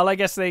the end. Oh, well, I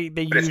guess they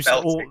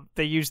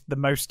used the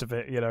most of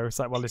it. You know, it's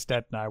like, well, it's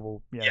dead now.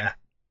 Well, yeah.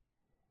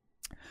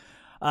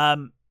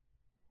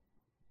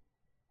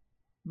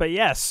 But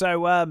yeah,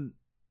 so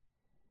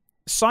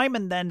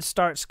Simon then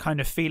starts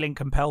kind of feeling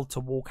compelled to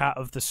walk out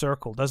of the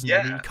circle, doesn't he?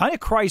 He kind of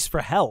cries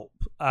for help.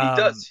 He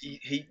does.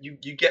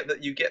 You get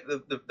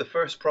the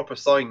first proper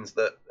signs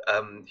that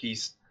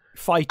he's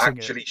fighting,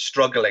 actually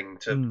struggling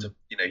to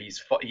you know,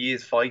 he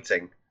is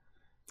fighting.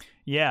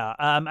 Yeah,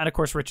 and of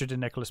course Richard and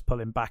Nicholas pull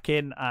him back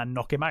in and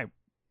knock him out.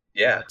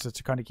 Yeah,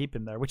 to kind of keep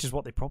him there, which is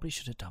what they probably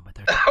should have done with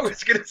their. I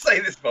was going to say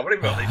this, probably.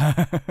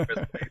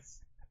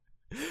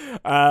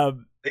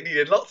 They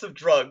needed lots of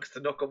drugs to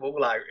knock them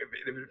all out.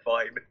 It'd have been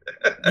fine.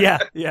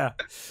 yeah.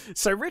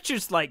 So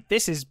Richard's like,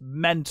 "This is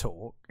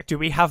mental. Do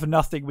we have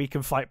nothing we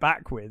can fight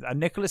back with?" And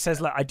Nicholas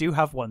says, "Look, I do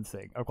have one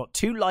thing. I've got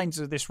 2 lines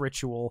of this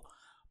ritual,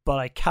 but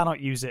I cannot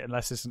use it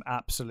unless it's an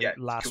absolute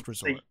last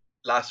resort.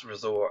 Last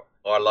resort.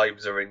 Our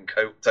lives are in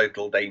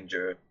total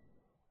danger."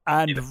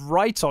 And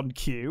right on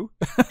cue,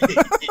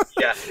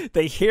 yeah,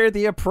 they hear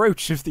the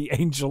approach of the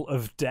Angel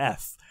of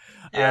Death.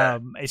 Yeah.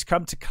 It's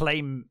come to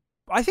claim.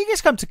 I think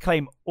it's come to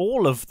claim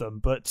all of them,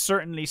 but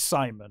certainly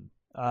Simon.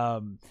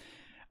 So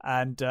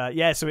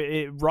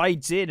it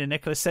rides in, and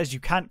Nicholas says, "You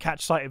can't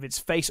catch sight of its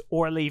face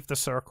or leave the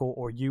circle,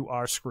 or you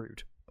are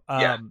screwed."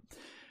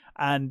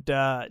 and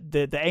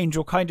the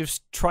angel kind of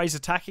tries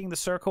attacking the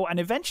circle, and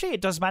eventually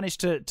it does manage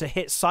to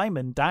hit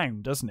Simon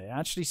down, doesn't it? It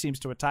actually seems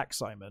to attack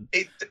Simon.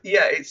 It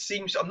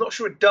seems. I'm not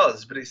sure it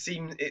does, but it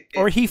seems.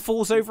 Or he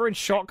falls over in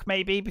shock,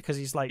 maybe, because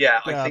he's like,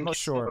 I think I'm not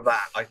it's sure. More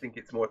that. I think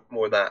it's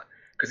more that.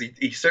 Because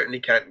he certainly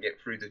can't get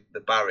through the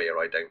barrier,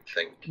 I don't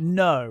think.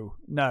 No.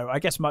 I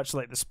guess much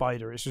like the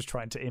spider, it's just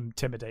trying to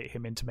intimidate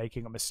him into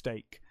making a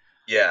mistake.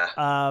 Yeah.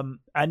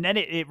 And then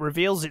it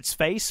reveals its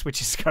face, which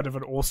is kind of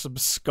an awesome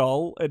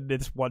skull in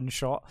this one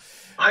shot.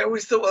 I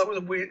always thought that was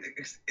a weird.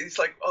 It's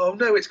like, oh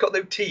no, it's got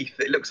no teeth.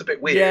 It looks a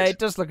bit weird. Yeah, it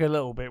does look a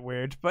little bit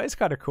weird, but it's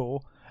kind of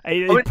cool.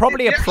 It's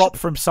probably a prop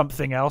from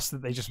something else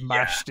that they just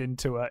mashed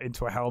into a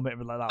helmet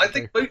and like that. I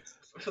think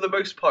for the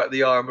most part,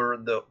 the armor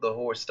and the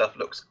horse stuff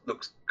looks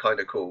kind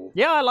of cool.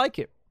 Yeah, I like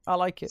it.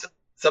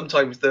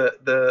 Sometimes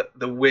the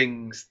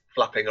wings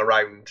flapping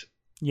around,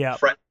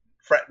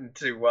 threaten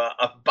to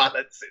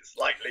unbalance it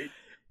slightly,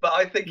 but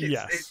I think it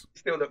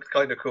still looks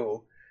kind of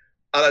cool.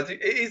 And I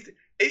think it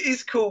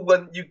is cool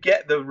when you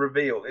get the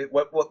reveal.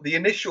 What the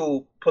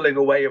initial pulling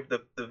away of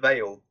the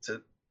veil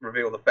to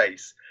reveal the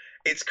face.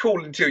 It's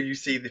cool until you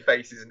see the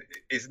face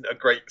isn't a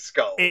great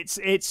skull.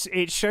 It's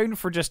shown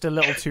for just a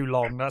little too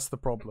long. That's the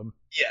problem.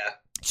 Yeah,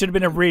 should have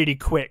been a really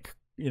quick,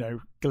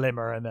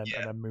 glimmer and then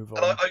move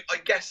on. And I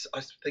guess I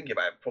was thinking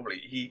about it,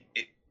 probably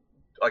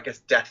I guess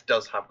death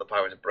does have the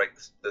power to break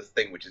the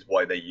thing, which is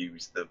why they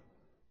use the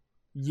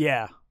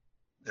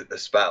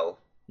spell.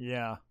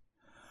 Yeah.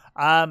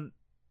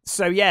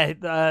 So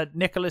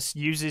Nicholas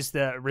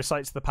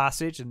recites the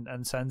passage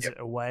and sends it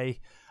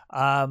away.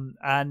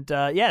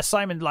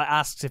 Simon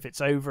asks if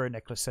it's over, and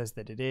Nicholas says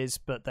that it is,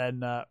 but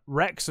then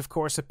Rex of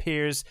course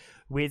appears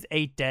with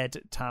a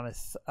dead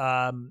Tanith.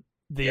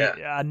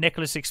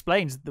 Nicholas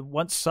explains that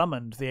once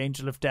summoned, the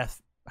Angel of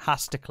Death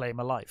has to claim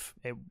a life.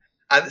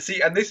 And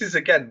this is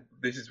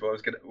what I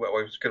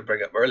was gonna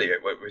bring up earlier,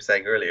 what we were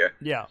saying earlier.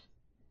 Yeah.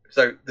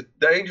 So the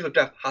Angel of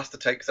Death has to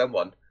take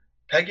someone.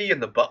 Peggy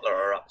and the butler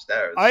are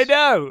upstairs. I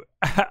know,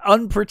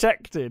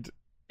 unprotected.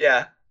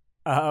 Yeah.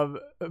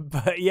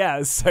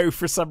 So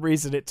for some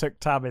reason it took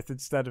Tamith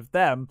instead of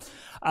them.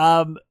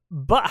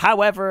 But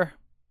however,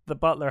 the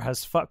butler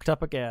has fucked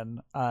up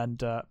again,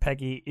 and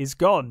Peggy is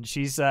gone.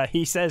 He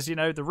says,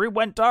 the room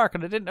went dark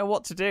and I didn't know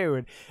what to do.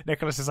 And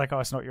Nicholas is like, oh,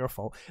 it's not your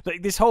fault.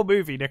 Like, this whole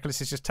movie, Nicholas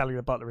is just telling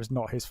the butler it's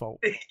not his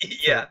fault.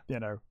 Yeah.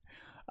 So,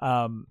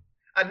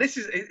 and this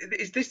is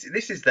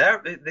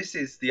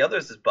the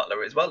others as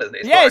butler as well, isn't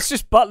it? It's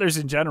just butlers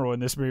in general in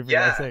this movie.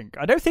 I think.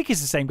 I don't think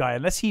he's the same guy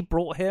unless he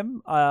brought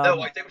him.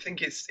 No, I don't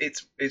think it's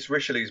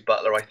Richelieu's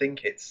butler. I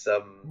think it's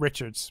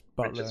Richard's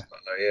butler.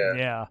 Yeah.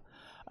 Yeah.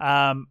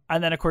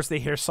 And then of course they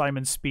hear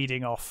Simon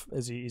speeding off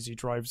as he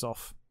drives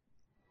off.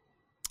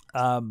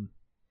 To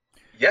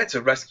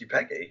rescue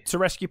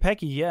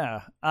Peggy.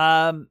 Yeah.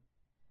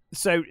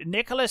 So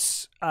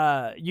Nicholas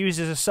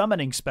uses a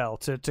summoning spell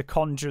to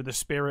conjure the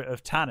spirit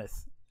of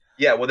Tanith.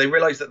 Yeah, well, they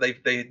realise that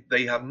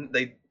they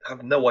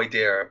have no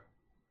idea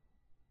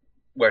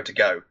where to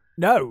go.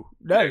 No,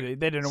 they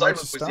didn't know where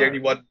to start. Simon was the only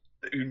one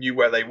who knew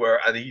where they were,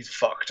 and he's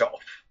fucked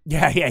off.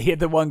 Yeah.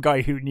 The one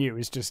guy who knew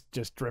is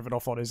just driven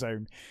off on his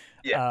own,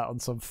 on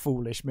some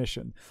foolish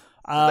mission.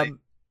 They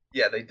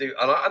do,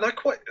 and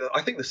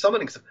I think the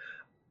summoning stuff.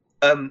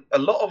 A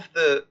lot of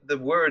the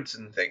words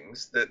and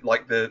things that,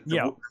 like the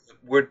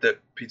word that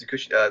Peter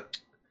Cushing,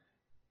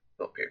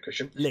 not Peter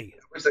Cushing, Lee,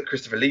 was that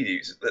Christopher Lee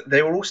used.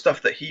 They were all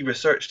stuff that he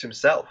researched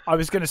himself. I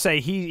was going to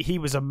say he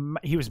was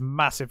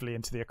massively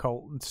into the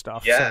occult and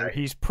stuff. Yeah, so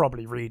he's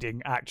probably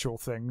reading actual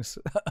things.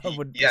 I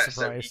wouldn't be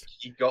surprised. So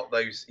he got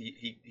those.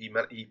 He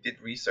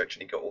did research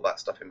and he got all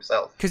that stuff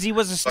himself. Because he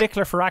was a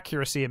stickler for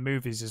accuracy in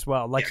movies as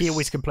well. Like he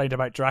always complained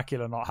about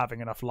Dracula not having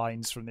enough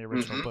lines from the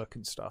original book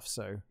and stuff.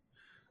 So.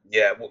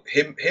 Yeah, well,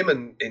 him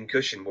and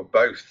Cushing were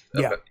both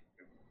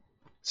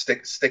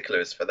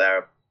sticklers for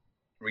their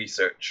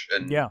research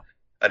and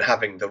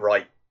having the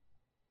right,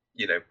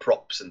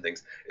 props and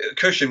things.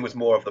 Cushing was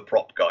more of the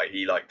prop guy.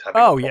 He liked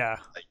having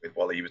with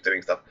while he was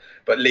doing stuff.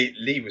 But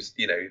Lee was,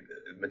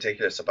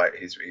 meticulous about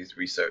his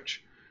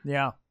research.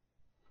 Yeah.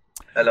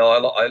 And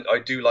I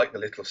do like the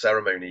little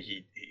ceremony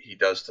he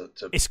does to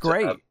it's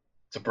great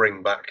to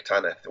bring back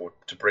Tanith, or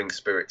to bring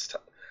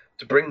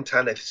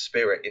Tanith's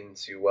spirit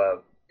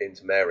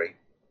into Mary.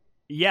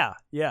 Yeah.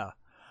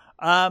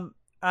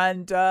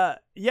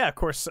 Of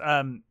course,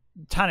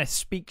 Tanith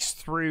speaks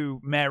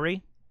through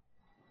Mary,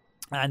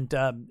 and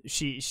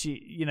she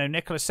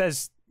Nicholas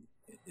says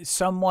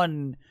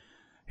someone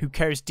who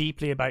cares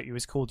deeply about you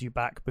has called you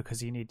back because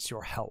he needs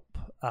your help.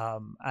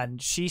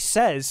 And she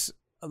says,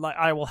 like,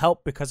 I will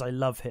help because I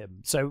love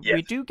him. So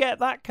we do get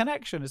that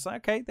connection. It's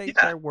like, okay,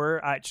 they were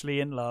actually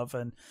in love,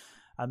 and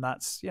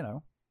that's,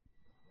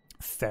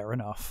 fair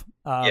enough.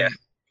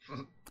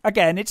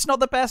 Again, it's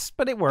not the best,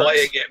 but it works.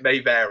 Buying it may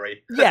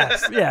vary.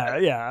 Yes,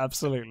 yeah,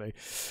 absolutely.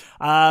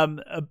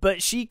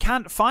 But she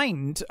can't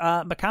find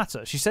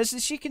Makata. She says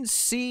that she can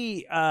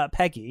see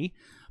Peggy,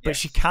 but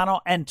she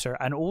cannot enter.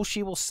 And all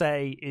she will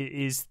say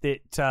is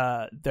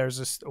that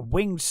there's a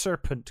winged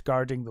serpent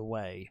guarding the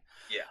way.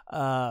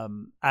 Yeah.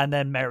 And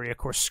then Mary, of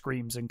course,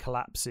 screams and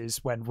collapses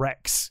when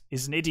Rex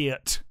is an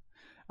idiot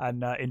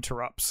and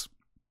interrupts.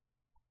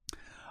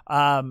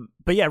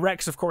 But yeah,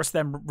 Rex, of course,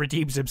 then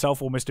redeems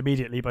himself almost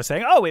immediately by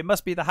saying, "Oh, it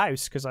must be the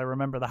house," because I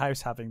remember the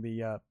house having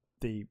the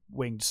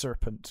winged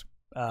serpent,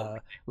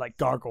 like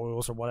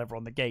gargoyles or whatever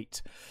on the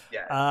gate.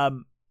 Yeah.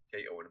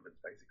 Gate ornaments,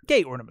 basically.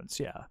 Gate ornaments,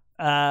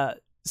 yeah.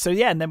 So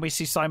yeah, and then we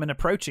see Simon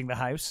approaching the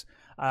house,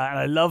 and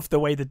I love the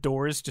way the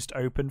doors just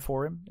open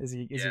for him as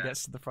he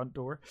gets to the front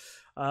door,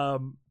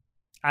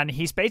 and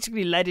he's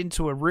basically led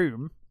into a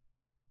room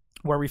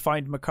where we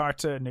find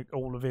MacArthur and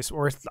all of his,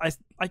 or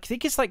I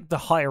think it's like the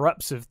higher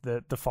ups of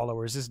the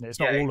followers, isn't it? It's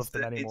not all of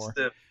them anymore.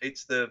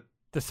 It's the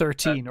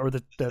 13 or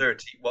the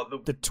 13,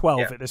 the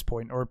 12 at this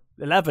point, or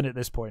 11 at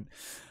this point.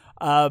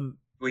 Well,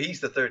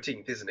 he's the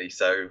 13th, isn't he?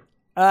 So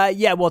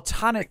yeah, well,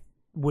 Tanith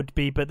would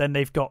be, but then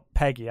they've got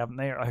Peggy, haven't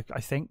they?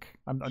 I think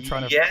I'm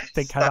trying to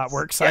think how that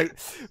works out,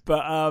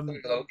 but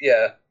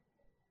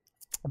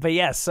but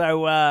yeah.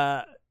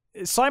 So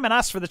Simon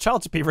asks for the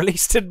child to be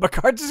released, and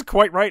MacArthur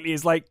quite rightly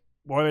is like,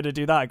 "Why would I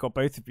do that? I got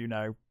both of you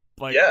now.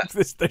 Like,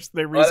 there's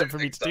no reason for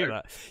me to do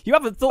that. You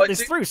haven't thought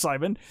this through,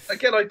 Simon."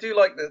 Again, I do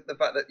like the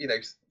fact that, you know,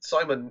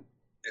 Simon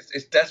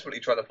is desperately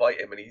trying to fight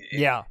him, and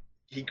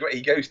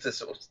he goes to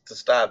sort of to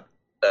stab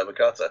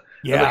MacArthur.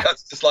 Yeah, and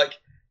MacArthur's just like,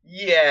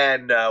 "Yeah,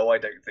 no, I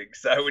don't think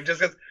so," and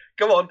just goes,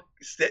 "Come on,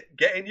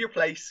 get in your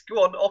place.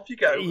 Go on, off you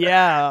go."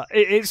 Yeah,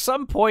 at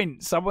some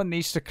point, someone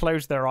needs to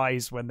close their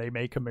eyes when they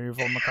make a move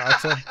on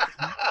MacArthur.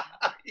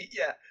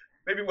 Yeah.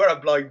 Maybe wear a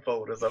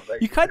blindfold or something.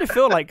 You kind of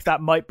feel like that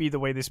might be the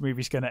way this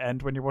movie's going to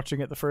end when you're watching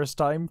it the first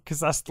time,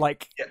 because that's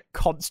like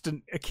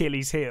constant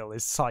Achilles' heel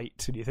is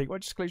sight, and you think, well,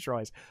 just close your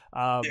eyes.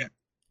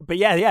 But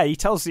yeah, he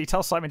tells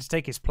Simon to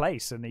take his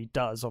place, and he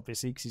does,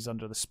 obviously, because he's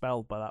under the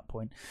spell by that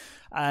point.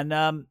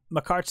 And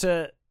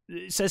MacArthur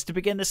says to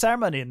begin the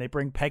ceremony, and they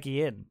bring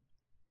Peggy in.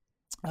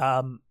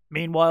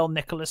 Meanwhile,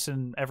 Nicholas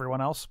and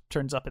everyone else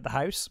turns up at the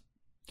house.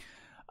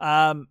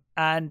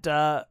 And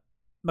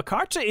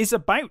MacArthur is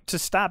about to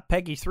stab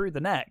Peggy through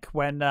the neck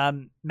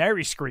when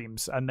Mary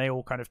screams, and they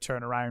all kind of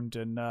turn around,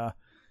 and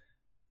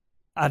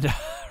this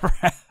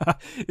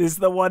is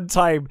the one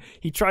time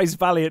he tries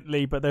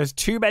valiantly, but there's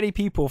too many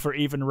people for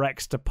even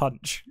Rex to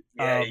punch.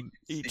 Yeah,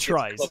 he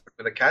tries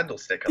with a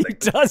candlestick. I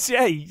think he does.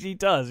 Yeah, he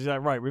does. He's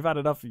like, right, we've had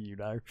enough of you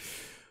now.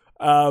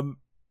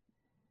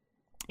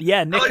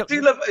 Yeah, I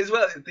do love as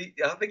well.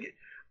 I think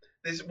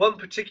there's one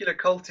particular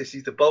cultist.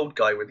 He's the bald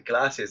guy with the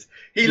glasses.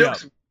 He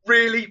looks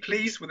really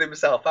pleased with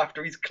himself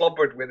after he's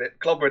clobbered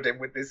him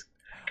with this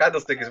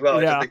candlestick as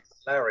well. Yeah. I think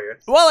it's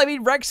hilarious. Well, I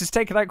mean, Rex has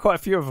taken out quite a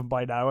few of them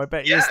by now. I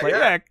bet he's like,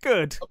 yeah,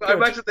 good. I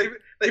imagine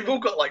they've all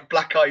got like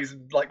black eyes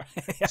and like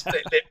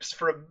split lips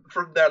from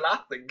their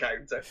last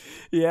encounter.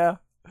 Yeah.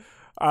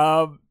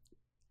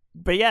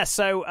 But yeah,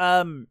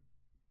 so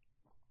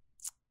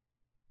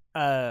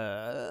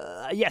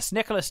yes,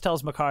 Nicholas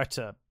tells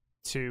MacArthur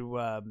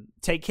to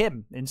take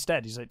him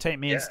instead. He's like, take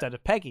me instead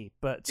of Peggy.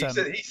 But he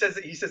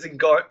says in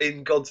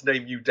God's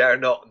name you dare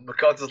not. And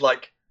MacArthur's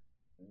like,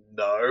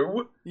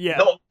 no,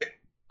 not,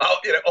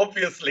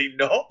 obviously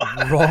not.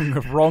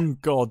 wrong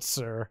God,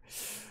 sir.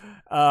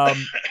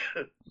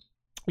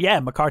 Yeah,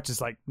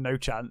 MacArthur's like, no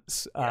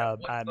chance.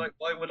 Why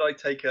would I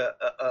take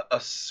a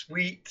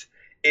sweet,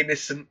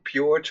 innocent,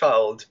 pure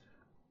child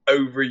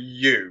over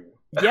you?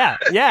 Yeah.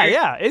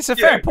 It's a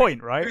fair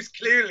point, right? Who's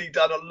clearly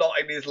done a lot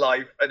in his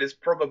life and is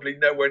probably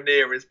nowhere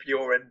near as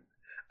pure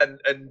and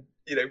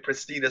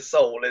pristine a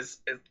soul as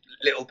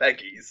little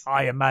Peggy's.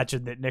 I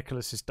imagine that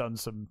Nicholas has done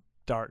some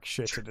dark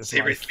shit in his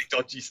seriously life.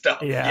 Dodgy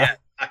stuff. Yeah,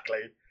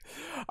 exactly.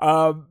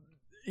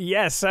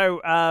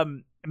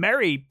 So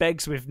Mary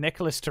begs with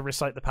Nicholas to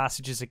recite the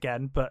passages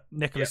again, but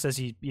Nicholas says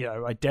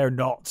I dare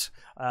not.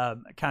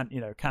 Can't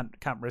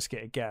risk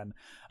it again.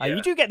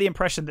 You do get the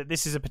impression that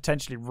this is a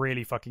potentially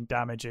really fucking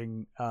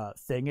damaging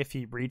thing if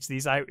he reads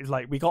these out. It's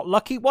like, we got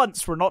lucky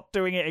once, we're not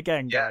doing it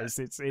again, guys.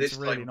 It's this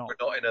really not.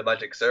 We're not in a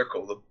magic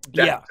circle. The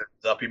death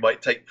turns up, he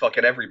might take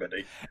fucking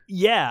everybody.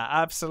 Yeah,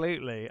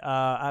 absolutely.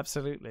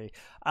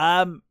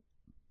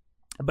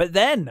 But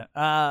then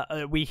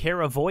we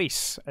hear a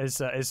voice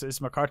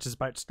as MacArthur's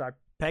about to stab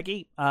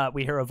Peggy.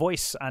 We hear a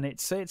voice, and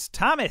it's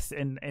Tamith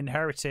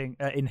inhabiting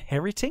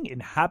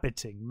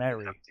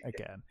Mary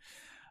again.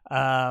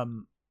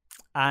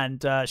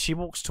 And she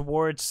walks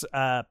towards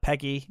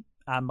Peggy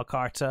and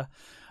MacArthur.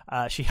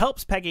 She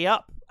helps Peggy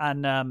up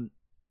and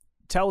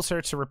tells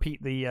her to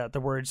repeat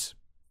the words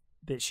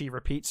that she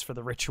repeats for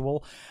the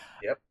ritual.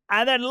 Yep.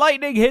 And then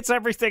lightning hits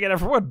everything, and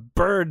everyone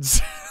burns.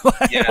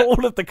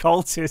 All of the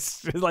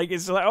cultists,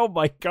 it's like, oh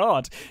my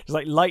god! It's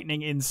like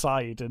lightning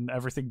inside, and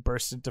everything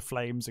bursts into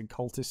flames, and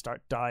cultists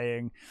start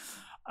dying.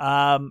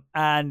 And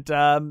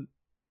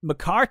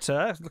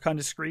MacArthur kind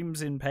of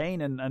screams in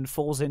pain and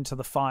falls into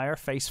the fire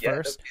face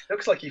first. It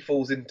looks like he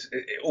falls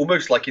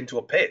almost like into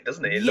a pit,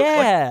 doesn't it?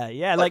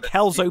 Like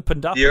hell's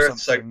opened up. The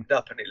earth's opened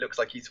up, and it looks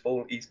like he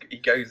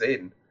goes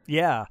in.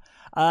 Yeah.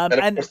 And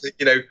of course,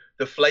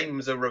 the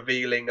flames are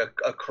revealing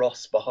a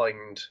cross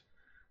behind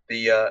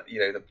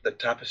the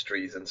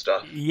tapestries and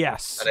stuff.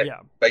 Yes, and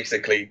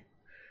basically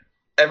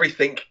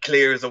everything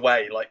clears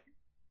away, like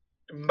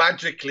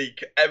magically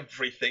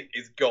everything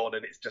is gone,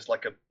 and it's just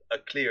like a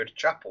cleared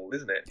chapel,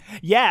 isn't it?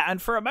 Yeah,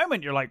 and for a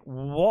moment you're like,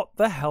 what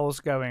the hell's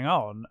going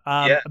on?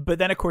 But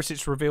then of course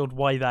it's revealed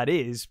why that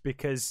is,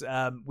 because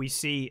we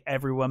see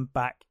everyone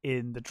back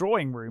in the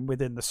drawing room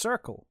within the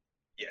circle.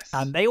 Yes.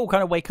 And they all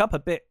kind of wake up a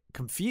bit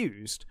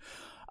confused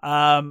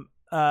until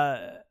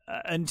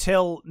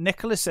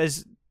Nicholas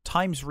says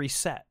time's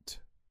reset.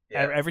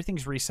 Yeah.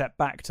 Everything's reset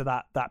back to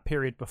that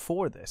period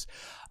before this.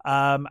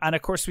 And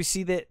of course we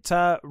see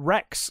that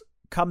Rex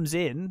comes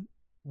in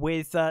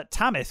with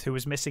Tamith, who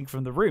was missing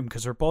from the room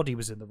because her body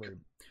was in the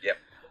room. Yep.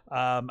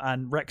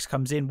 And Rex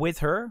comes in with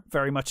her,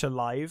 very much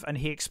alive, and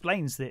he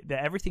explains that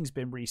everything's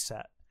been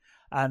reset.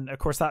 And of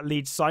course that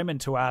leads Simon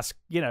to ask,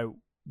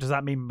 does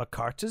that mean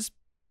MacArthur's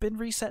been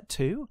reset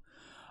too?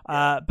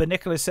 But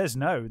Nicholas says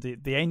no.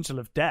 The Angel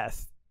of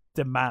Death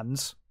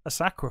demands a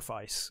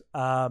sacrifice,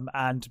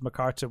 and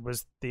MacArthur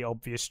was the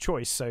obvious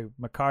choice. So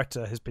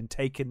MacArthur has been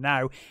taken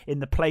now in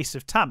the place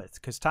of Tamith,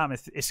 because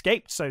Tamith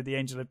escaped, so the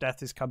Angel of Death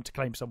has come to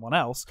claim someone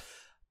else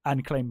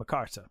and claim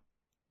MacArthur.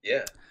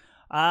 Yeah.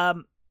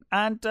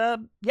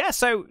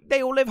 So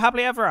they all live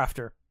happily ever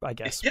after, I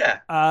guess. Yeah.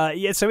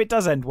 So it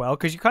does end well,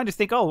 because you kind of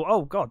think,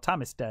 oh god,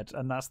 Tamith's dead,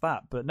 and that's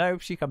that. But no,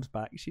 she comes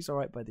back. She's all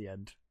right by the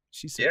end.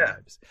 She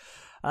survives.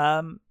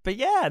 But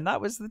yeah, and that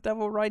was The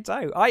Devil Rides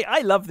Out. I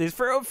love this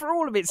for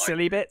all of its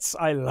silly bits.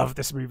 I love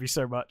this movie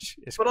so much.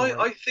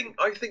 I think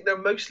they're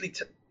mostly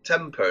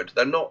tempered.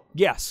 They're not.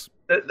 Yes.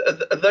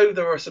 Though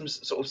there are some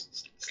sort of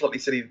slightly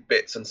silly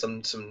bits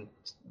and some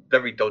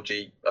very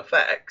dodgy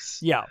effects.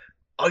 Yeah.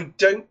 I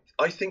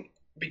think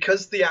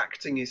because the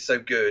acting is so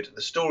good,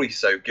 the story's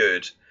so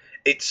good,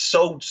 it's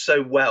sold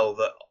so well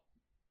that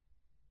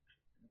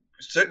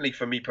certainly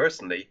for me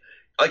personally,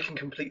 I can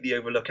completely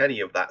overlook any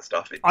of that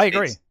stuff. I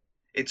agree.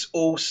 It's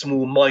all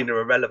small,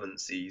 minor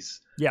irrelevancies.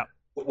 Yeah.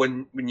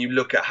 When you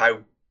look at how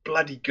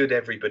bloody good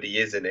everybody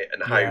is in it,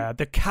 and how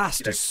the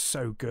cast is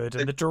so good,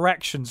 and the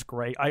direction's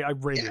great. I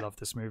really love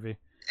this movie.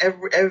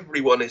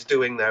 Everyone is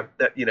doing their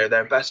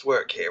best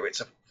work here. It's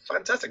a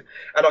fantastic,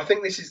 and I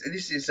think this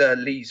is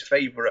Lee's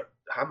favorite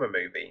Hammer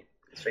movie.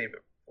 His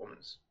favorite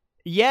performance.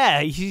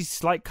 Yeah,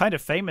 he's like kind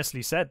of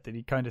famously said that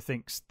he kind of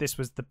thinks this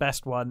was the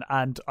best one,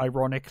 and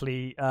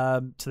ironically,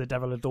 To the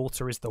Devil a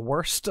Daughter is the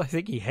worst. I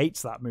think he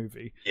hates that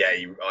movie. Yeah,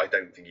 I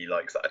don't think he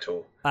likes that at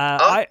all.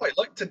 I quite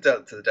like To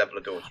the Devil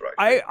a Daughter.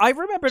 Actually. I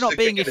remember not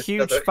being a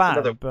huge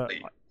fan, but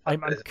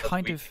I'm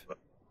kind of.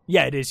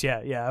 Yeah, it is.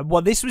 Yeah.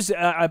 Well, this was.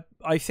 I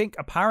think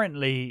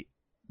apparently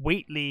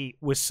Wheatley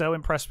was so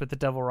impressed with The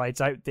Devil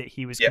Rides Out that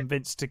he was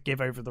convinced to give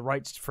over the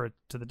rights to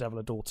The Devil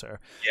a Daughter.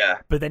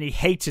 Yeah. But then he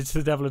hated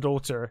The Devil a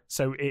Daughter,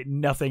 so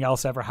nothing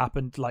else ever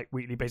happened. Like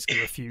Wheatley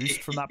basically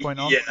refused from that point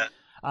on. Yeah.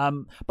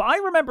 But I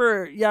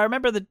remember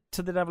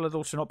To the Devil a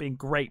Daughter not being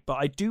great, but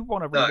I do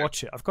want to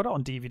rewatch it. I've got it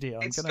on DVD.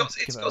 It's got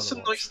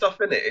some nice stuff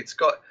in it. It's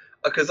got,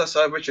 because that's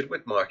Richard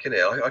Widmark in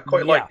it. I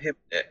quite like him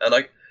in it,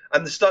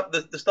 and the stuff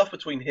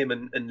between him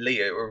and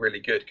Leah are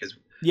really good, because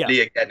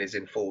Lee again is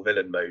in full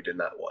villain mode in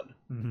that one.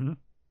 Mm-hmm.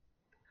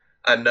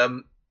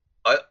 And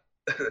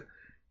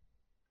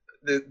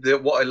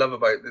what I love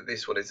about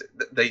this one is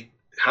that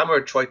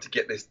Hammer tried to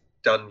get this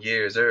done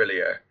years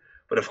earlier,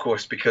 but of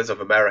course because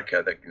of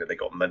America, they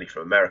got money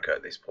from America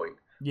at this point.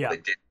 Yeah, they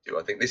did do.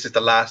 I think this is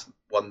the last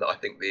one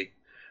that the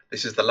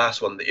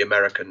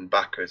American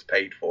backers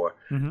paid for.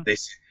 Mm-hmm.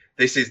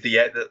 This is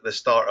the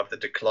start of the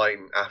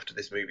decline. After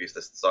this movie is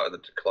the start of the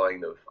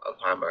decline of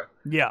Hammer.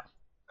 Yeah,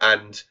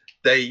 and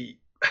the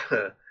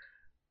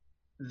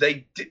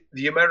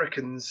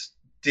Americans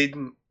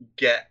didn't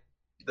get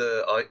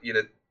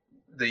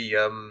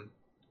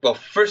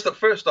first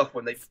off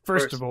when they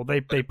first of all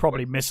they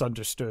probably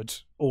misunderstood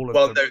all of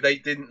them. No, they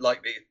didn't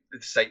like the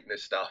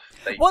Satanist stuff.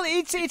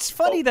 It's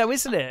funny though,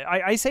 isn't it?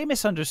 I say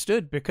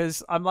misunderstood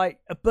because I'm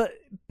like, but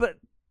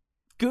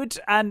good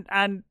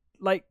and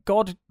like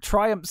God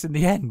triumphs in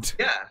the end.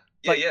 Yeah.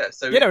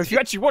 So if you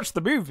actually watch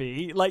the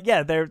movie,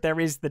 there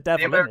is the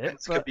devil in it. The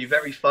Americans could be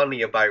very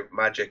funny about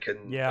magic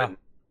and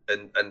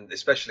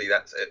especially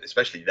then.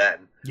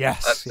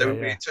 Yes,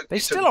 they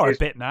still are a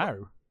bit now.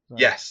 So.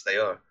 Yes, they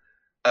are.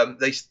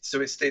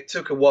 It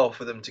took a while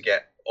for them to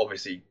get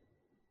obviously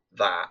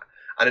that,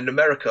 and in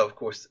America, of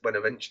course, when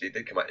eventually it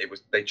did come out,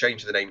 they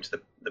changed the name to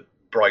the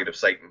Bride of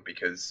Satan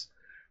because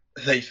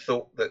they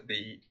thought that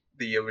the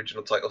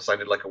original title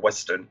sounded like a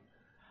Western.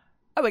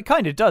 Oh, it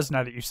kind of does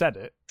now that you said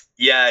it.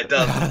 Yeah, it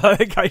does.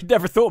 I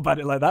never thought about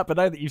it like that, but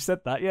now that you said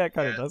that, it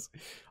kind of does.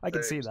 I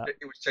can see that.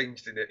 It was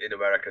changed in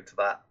America to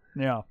that.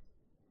 Yeah.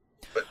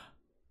 But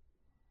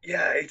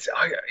yeah, it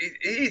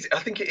is. I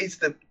think it is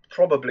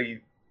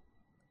probably,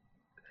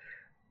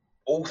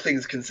 all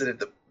things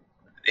considered,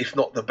 if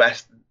not the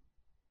best,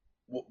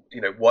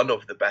 one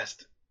of the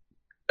best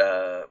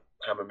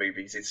Hammer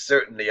movies. It's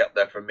certainly up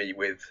there for me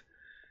with,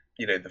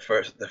 the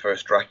first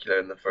Dracula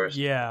and the first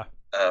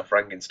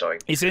Frankenstein.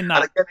 He's in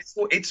that. And again,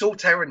 it's all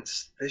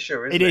Terence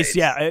Fisher, isn't it? It is,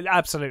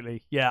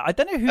 absolutely. Yeah, I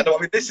don't know who. I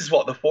mean, this is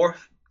what the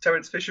fourth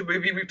Terence Fisher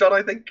movie we've done,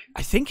 I think.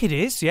 I think it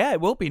is. Yeah,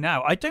 it will be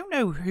now. I don't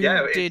know who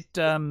did.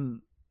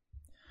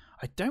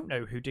 I don't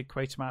know who did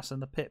Quatermass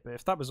and the Pit, but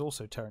if that was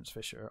also Terence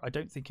Fisher, I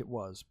don't think it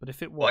was. But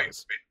if it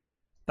was,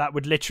 that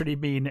would literally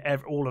mean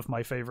all of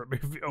my favorite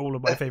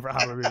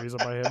Hammer movies are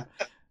by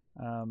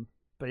him.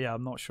 But yeah,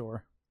 I'm not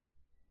sure.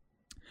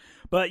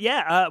 But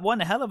yeah, one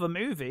hell of a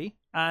movie,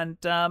 and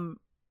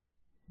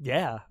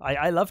yeah,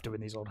 I love doing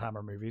these old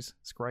Hammer movies.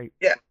 It's great.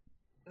 Yeah,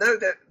 no,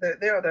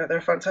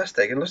 they're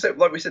fantastic, and also,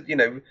 like we said, you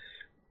know,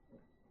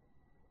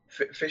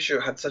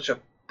 Fisher had such a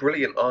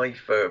brilliant eye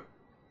for.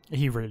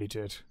 He really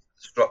did.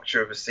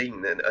 Structure of a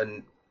scene,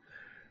 and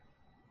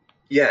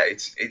yeah,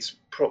 it's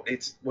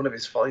one of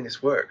his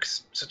finest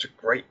works. Such a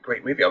great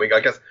movie. I mean,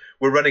 I guess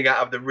we're running out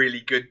of the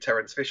really good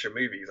Terence Fisher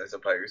movies, I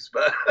suppose.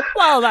 But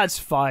well, that's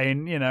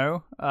fine, you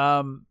know.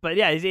 But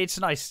yeah, it's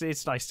nice.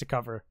 It's nice to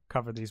cover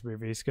these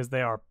movies because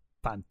they are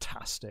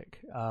fantastic.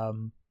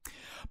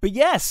 But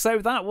yes, so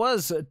that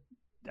was.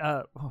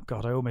 Oh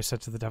God, I almost said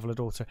To the Devil a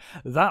Daughter.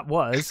 That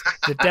was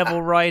The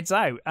Devil Rides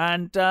Out,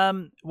 and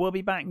we'll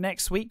be back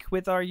next week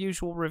with our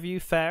usual review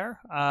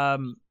fare.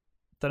 Don't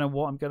know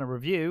what I'm going to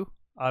review.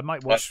 I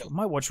might watch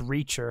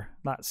Reacher,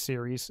 that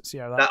series. See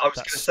how that. I was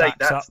going to say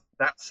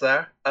that's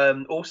there.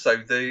 Also,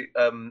 the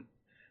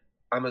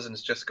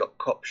Amazon's just got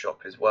Cop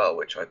Shop as well,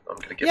 which I'm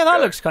going to give. Yeah, that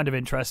looks kind of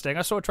interesting.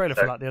 I saw a trailer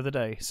for that the other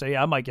day, so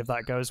yeah, I might give that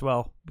a go as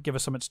well. Give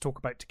us something to talk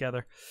about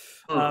together.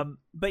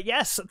 But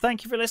yes,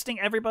 thank you for listening,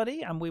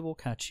 everybody, and we will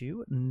catch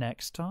you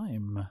next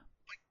time.